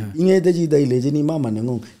ngalakchi ingete ji dai leje ni mama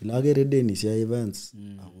nengo ilagere Dennis ya events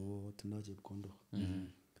ako tunaje kondo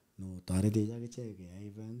no tarete akichek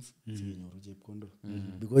events sinyoru chepkondok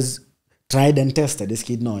because tried and tested is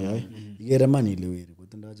kid no yoy igere man ile weri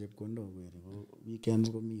kotindo chepkondok weri ko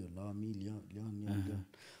weekends ko mi la million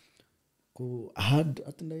ko had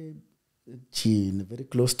atinde chi very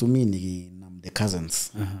close to me ni nam the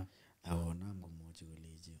cousins awona ngomoji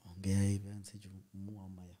koleji onge events ju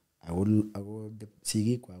muamaya I the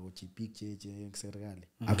sigik kwa go chipik che serikali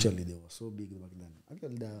actually they were so big back then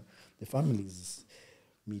actually the families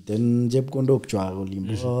miten chepkondok chwa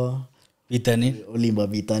olimbo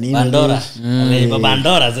vitani Bandora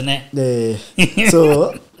Bandora zine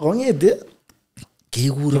so ongete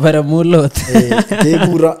kegura para mulot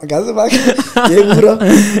kegura kasaba kegura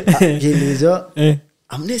kelejo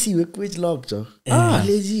amne siwe kwech lokcho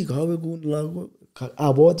aleji kawe kun lago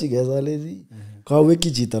aboti kesaleji kawe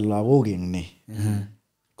kichito lagok eng ne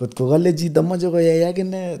kot ko kale chito moche koyai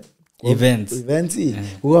akine events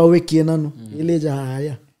ko kawe kienano ileja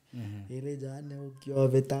haya ileja ane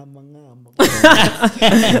ukyobe tamangama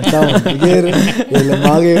tawo igere ile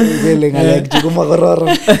mage ile ngalek chuko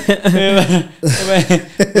makororon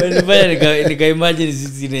nika imagine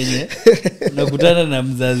sisi nenye nakutana na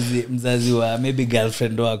mzazi wa maybe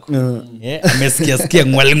girlfriend wako amesikia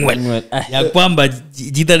ngwalingwal ya kwamba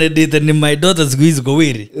jita na date ni my daughter siku hizi kwa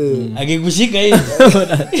wiri akikushika hivi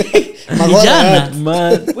Kijana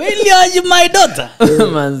man well you my daughter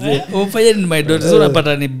manzi ufanye ni my daughter so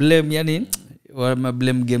unapata ni blame yani wa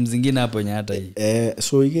blame games zingine hapo nyata hii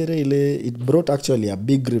so igere ile it brought actually a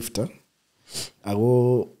big rift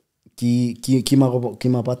ago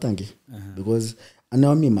kimapatangi because I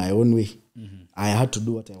know me my own way I had to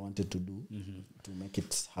do what I wanted to do to make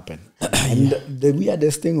it happen and the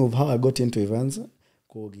weirdest thing of how I got into events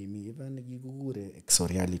ko gimi even gigure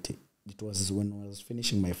exoriality. It was when I was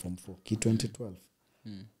finishing my form 4 key 2012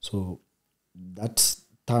 so that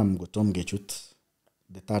time got Tom Gechut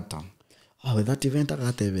the third time with that event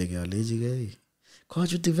akatebege alejige ko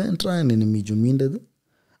chut event ran in mi juminde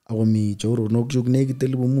awo mi choro nokjuk negit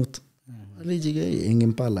 1500 alejige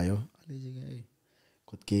engempala yo alejige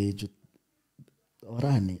kotke chut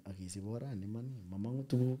orani akisi orani man mamangu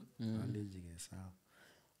tuguk alejige sawa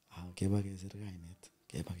keba ke serikainet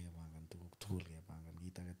keba ke bangan tuguk tugul ke bangan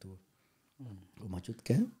gitake tugul komachut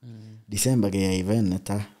ke December ke event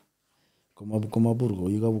neta komaburgo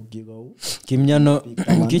yikabukigau kimnyano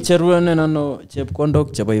kicheruane nano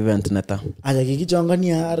chepkondok chebo event neta aja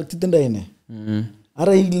kikichongania artitenda ine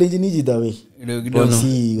ara ilejini jitawe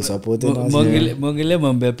si support na mongele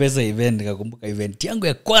mambo ya pesa event nikakumbuka event yangu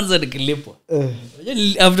ya kwanza nikilipwa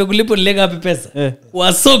after kulipwa nilega hapi pesa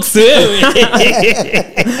wa socks wewe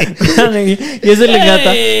yezo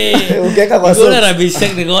ligata ukeka kwa socks kuna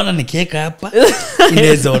rabisha nikaona nikieka hapa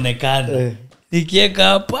inaweza onekana nikieka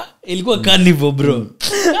hapa ilikuwa carnival bro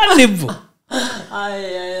carnival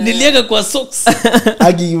nilieka kwa socks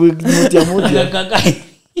agi mutia kakai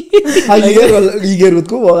Igerut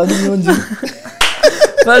ko nyonji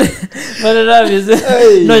pale rabise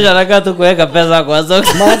no jaraka tu kuweka pesa kwa socks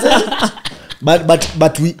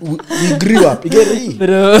but we grew up igeri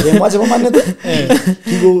bro macho manete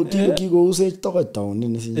kigo use toka town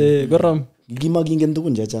ni gorom gima gingen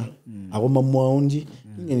tukun chacha ako mamwaunji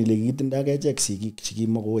ingen ile kitinda ka check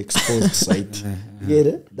sikimako exposed site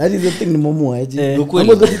igere that is the thing ni mamwaje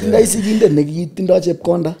ko kitinda sikinde ne kitinda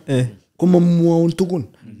chepkonda komamwaun tukun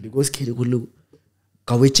because kile kulu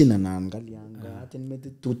kawechina nan kalianga atin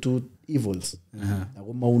met to evils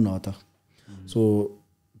ako maunata so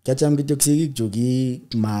kacham kitok sigik jogi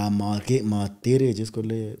ma tere just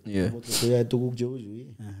kole ko ya tukuk joju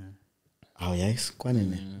yes kwani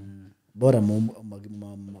ne bora mo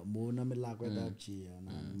na melako dachi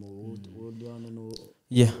na mo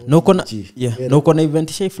no no kona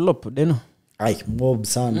event chef flop deno ai mob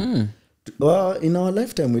sana in our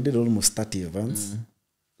lifetime we did almost 30 events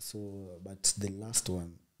so but the last one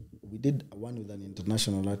we did one with an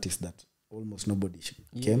international artist that almost nobody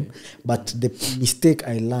came but the mistake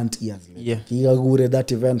I learned years later he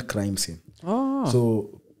that event crime scene so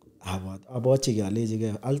about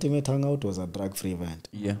ultimate hangout was a drug free event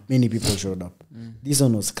many people showed up this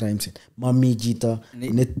one was crime scene mami jita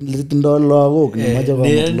netindo lagok ni maja kwa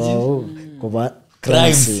lagok kwa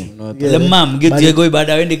crime scene the mom get you go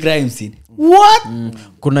ibada wende crime scene what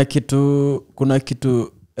kuna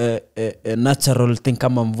kitu natural thing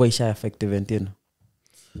kama mvua isha affect event yenu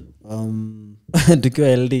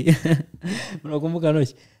tukiwa LD unakumbuka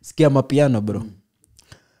noshi sikia mapiano bro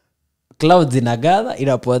clouds inagadha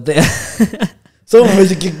inapotea so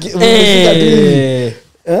umeshika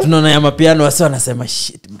tunaona ya mapiano wasi wanasema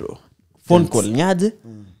shit bro phone call nyaje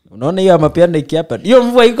unaona hiyo mapiano ikiapa hiyo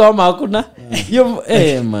mvua iko kama hakuna hiyo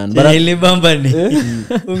man bara ile bamba ni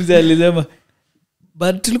mzee alisema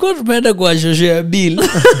but tulikuwa tumeenda kwa shosho ya bill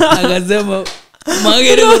akasema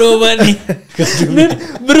magere robani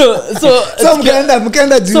bro so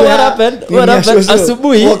mkaenda juu so what happened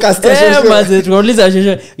asubuhi maze tukauliza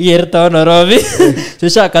shosho yerta Nairobi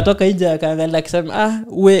shosho akatoka nje akaangalia akisema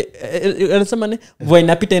we anasema ni mvua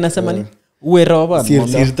inapita inasema ni uwe roba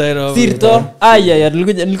sirto aya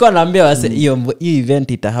nilikuwa naambia wase hiyo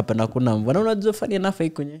event ita happen na kuna mvua na unajua fani enough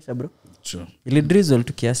ikunyesha bro true ile drizzle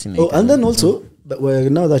tu kiasi na and then also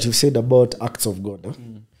now that you've said about acts of God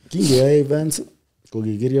king events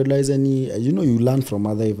realize any you learn from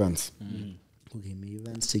other events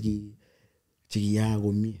events chiki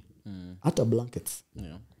yago mi hata blankets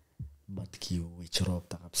but kiyo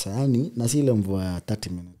wichropta kabisa yani na sile mvua 30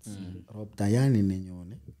 minutes ropta yani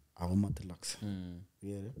nenyone au matelax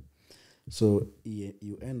yeah so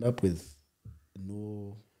you end up with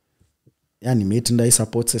no yani merchandise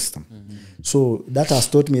support system so that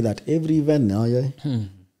has taught me that every event now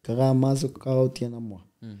kaga mazo ka utiana mo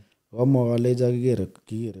wamo waleja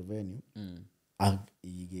kigere venue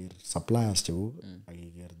agiger suppliers to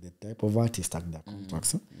agiger the type of artist that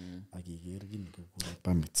contracts agiger gini ko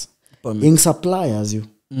permits in suppliers you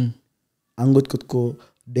angot kutko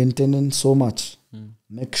dentenen so much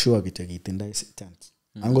make sure gitagitenda is tent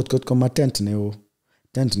angot kutko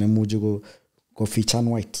tent ne mujugo ko feature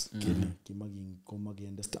white kimagi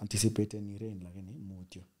anticipate any rain lakini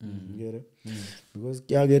mutio ngere because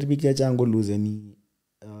kiager big chango lose any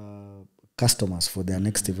customers for their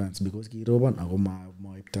next events because kiroban ago ma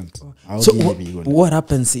tent so what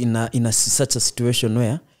happens in a such a situation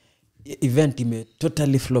where event ime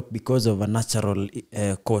totally flop because of a natural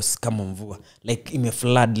cause kama mvua like ime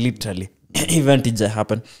flood literally event it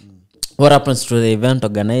happen what happens to the event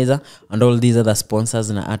organizer and all these other sponsors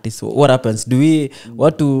and artists what happens do we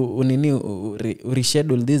what to unini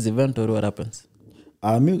reschedule this event or what happens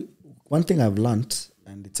one thing I've learned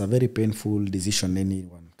and it's a very painful decision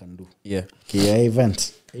anyone can do yeah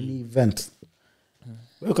any event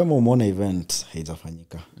wewe kama umeona event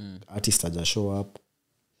haijafanyika artist haja show up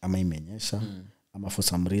ama imenyesha ama for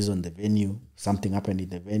some reason the venue something happened in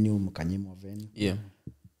the venue mkanyimwa venue yeah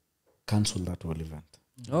cancel that whole event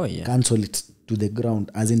cancel it to the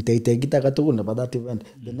ground as in taitagita katukuna about that event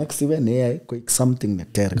the next event quick something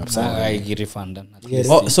neter kabisa I refund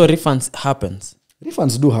so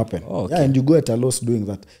refunds do happen yeah and you go at a loss doing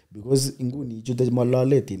that because inguni jude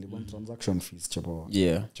malaleti ile one transaction fees chabo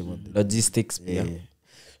logistics yeah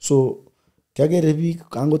so kagere bi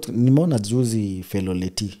kango nimeona juzi fellow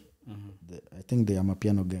leti I think they are a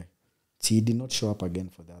piano guy he did not show up again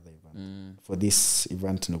for the other event for this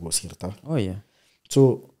event negotiator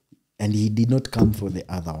so and he did not come for the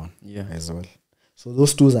other one as well so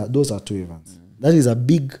those are two events that is a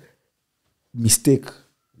big mistake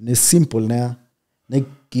ne simple na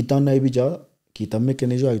kitana ibija kitameke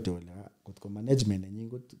nejo aitola kutko management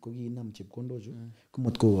nyingo kugina mchipkondojo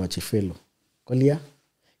kumotko wachi fellow kolia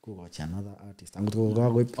ko wachi another artist angutko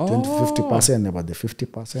go 50% about the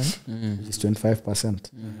 50% is 25%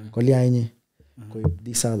 kolia yenye ko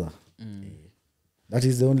this other that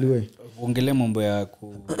is the only way ongelea mambo ya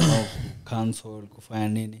cancel kufanya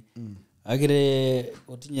nini agire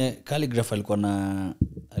otinye calligraph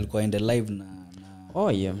alikuwa in the live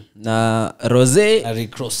na Rose na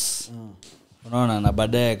recross unaona na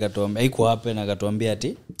baadaye akatuambia haiko happen akatuambia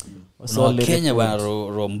ati so Kenya bana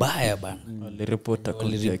rombaya bana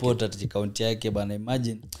waliripota ati kaunti yake bana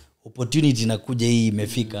imagine opportunity inakuja hii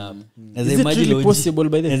imefika hapa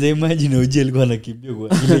naweza imagine Oji alikuwa anakimbia kwa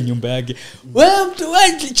ile nyumba yake wewe mtu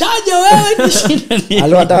wewe chaja wewe ni shida ni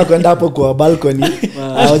alikuwa kwenda hapo kwa balcony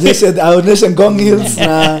aonyeshe Ngong Hills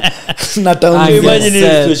na town imagine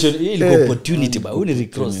situation hii ilikuwa opportunity ba uni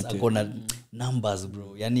recross akona numbers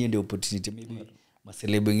bro yani ndio opportunity maybe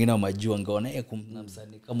maselebu wengine wamajua ngaona kumna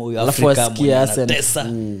msanii kama huyo Afrika mwanatesa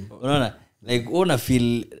unaona like una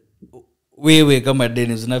feel wewe kama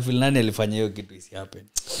Dennis una feel nani alifanya hiyo kitu isi happen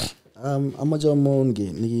amajo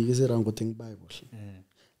monge nikigezera ngo think bible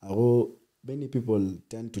many people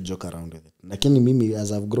tend to joke around with it lakini mimi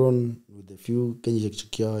as I've grown with the few Kenya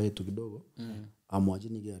chikia yetu kidogo amwaje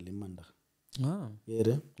nigalimanda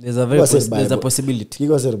there's a possibility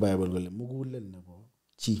kigozera bible gole mugule nebo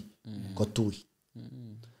chi kotui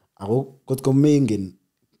kotko mengen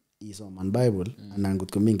is on bible and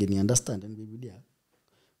kotko mengen understand and biblia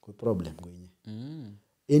ko problem goinye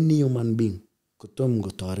any human being kotom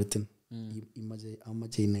gotoretin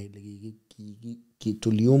amaje ina ile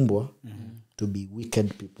tuliumbwa to be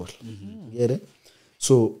wicked people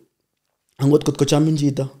so angot kotko chamin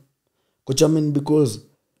jita ko chamin because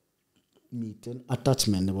miten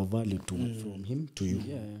attachment nebo value to from him to you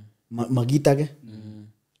magitage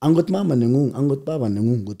angot mama nengung angot baba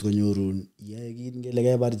nengung ngot konyorun yae kit ngele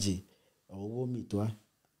kebarji ago mi twa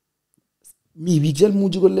mi bijel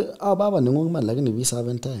muji kole baba nengung man lakini we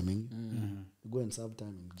serve time go and serve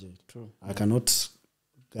time in jail. True. I cannot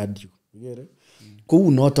guard you. Igere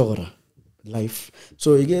ko noto kora life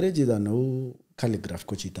so igere jida no calligraph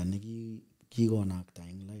ko chita ne ki gona actor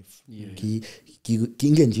in life ki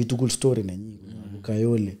ingen ji tugul story nenyi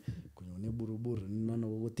kayole kunyone buruburu nono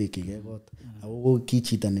go take ke got ago ki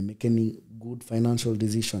chita ne making good financial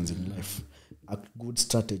decisions in life a good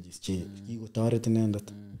strategies che ki go taret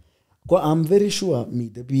nendat ko I'm very sure me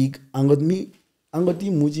the big angot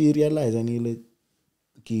imuji realize anile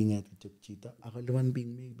kinget chita akaliban big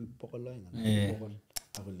maybe pokoloing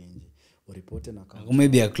akolenji or report an account or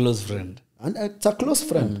maybe a close friend and it's a close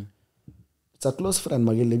friend it's a close friend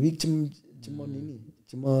magele big chimo nini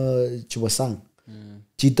chimo sang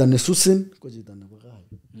chita ne susin ko chita ne bakai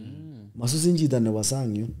masusin chita ne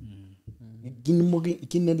basang yu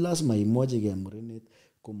kin lazima imoje ge murenet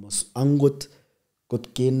ko mas angot kot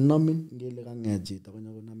kenamin ngele kanget chita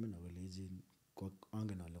konya konamin akoleji ko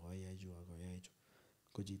angen ale koyaju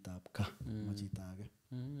ko chita apka ma chita age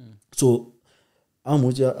so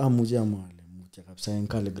amuja amale mucha kabisa in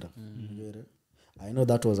calligraph I know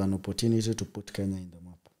that was an opportunity to put Kenya in the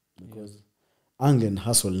map because angen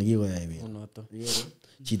hustle ngigo ya hivi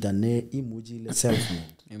chita ne imuji le self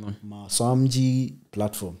made ma samji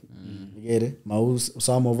platform ngere ma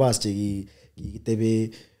some of us che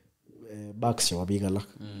kitebe backs yo bigala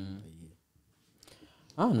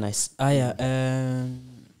nice aya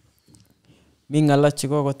mingala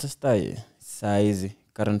chiko ko testai saizi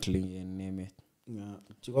currently in name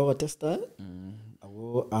chiko ko testai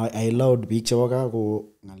ago I allowed big chawaka ko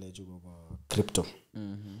ngaleju ko crypto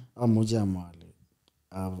amuja amale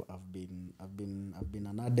I've been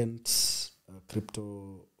an ardent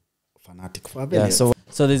crypto fanatic for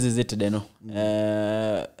so this is it Deno.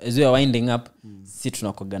 As we are winding up si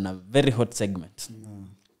tunakoga na very hot segment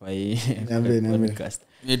by podcast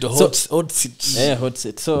hot seat hot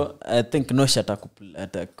seat so I think no shata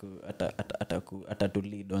to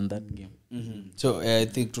lead on that game so I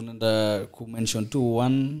think tunaenda ku mention to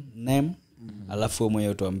one name alafu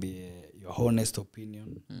mmoja tuambie your honest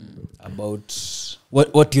opinion about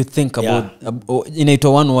what you think about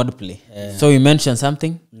inaitwa one word play so you mention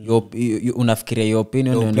something you unafikiria your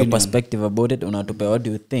opinion and your perspective about it unatupa what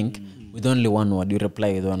do you think with only one word you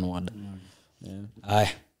reply with one word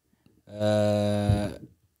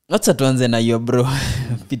what's tuanze na your bro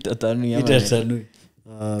Peter Tanui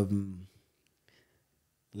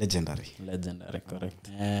legendary correct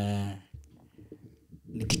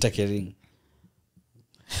Nikita Kering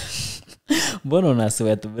mbona una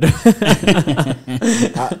sweat bro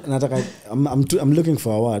nataka I'm looking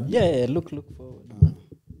for a word look forward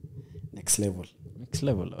next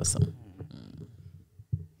level awesome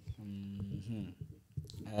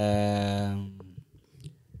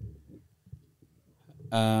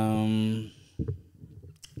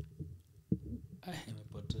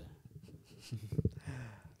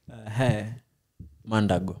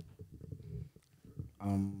Mandago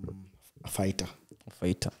a fighter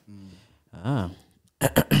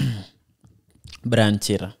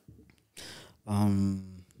Branchira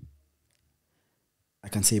I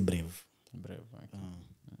can say brave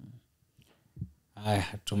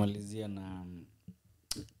tumalizia na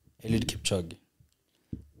Eliud Kipchoge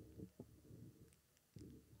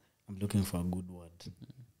I'm looking for a good word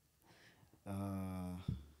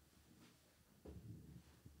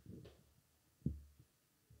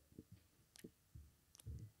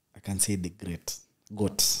I can say the great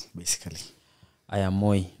goat basically I am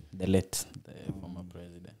Moi the late the former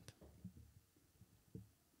president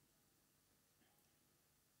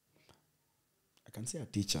I can say a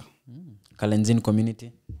teacher Kalenjin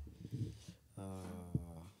community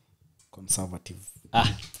conservative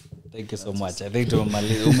thank you so much I think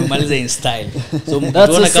umemaliza in style so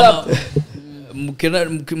mkiona kama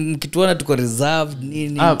mkituona tuko reserved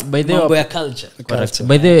nini mambo ya culture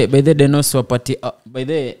by the Denos wapati by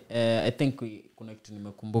the I think kuna kitu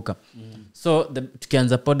nimekumbuka so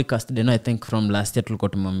tukianza podcast Deno I think from last year tulikuwa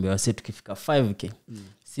tumemwambia sisi tukifika 5k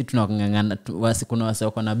sisi tunangangana kuna wase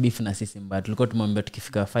wako na beef na sisi mbaya tulikuwa tumemwambia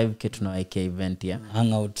tukifika 5k tunawekea event ya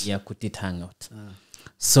hangout ya Kutit hangout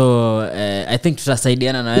so I think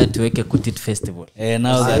tutasaidiana na wewe tuweke Kutit festival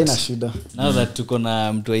now that tuko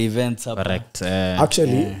na mtu events hapa correct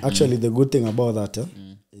actually the good thing about that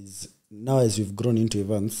is now as we've grown into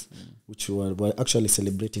events which we're actually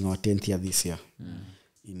celebrating our 10th year this year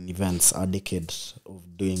in events, our decade of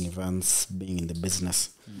doing events, being in the business.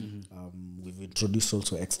 We've introduced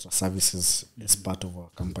also extra services as part of our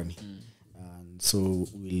company. And so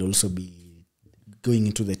we'll also be going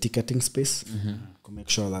into the ticketing space to make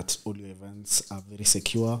sure that all your events are very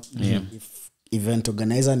secure. If event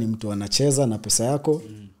organizer ni mtu anacheza na pesa yako,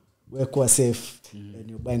 wewe kuwa safe and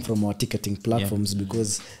you're buying from our ticketing platforms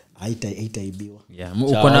because haitaibiwa.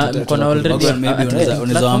 Uko na already maybe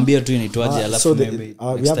unaweza ambia tu inaitwaje alafu so maybe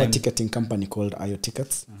we have a ticketing company called Ayo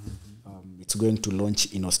Tickets. It's going to launch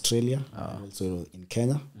in Australia and also in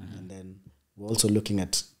Kenya, and then we're also looking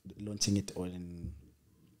at launching it all in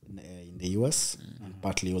the US and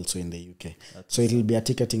partly also in the UK. So it will be a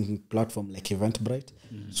ticketing platform like Eventbrite.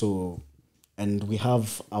 So, and we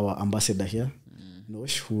have our ambassador here,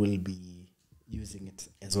 Nosh, who will be using it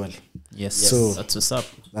as well. Yes, so that's what's up.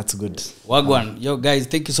 That's good. Wagwan, yo guys,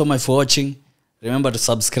 thank you so much for watching. Remember to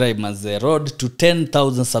subscribe, as the road to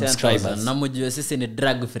 10,000 subscribers. Na mjue sisi ni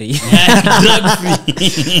drug free. Drug free.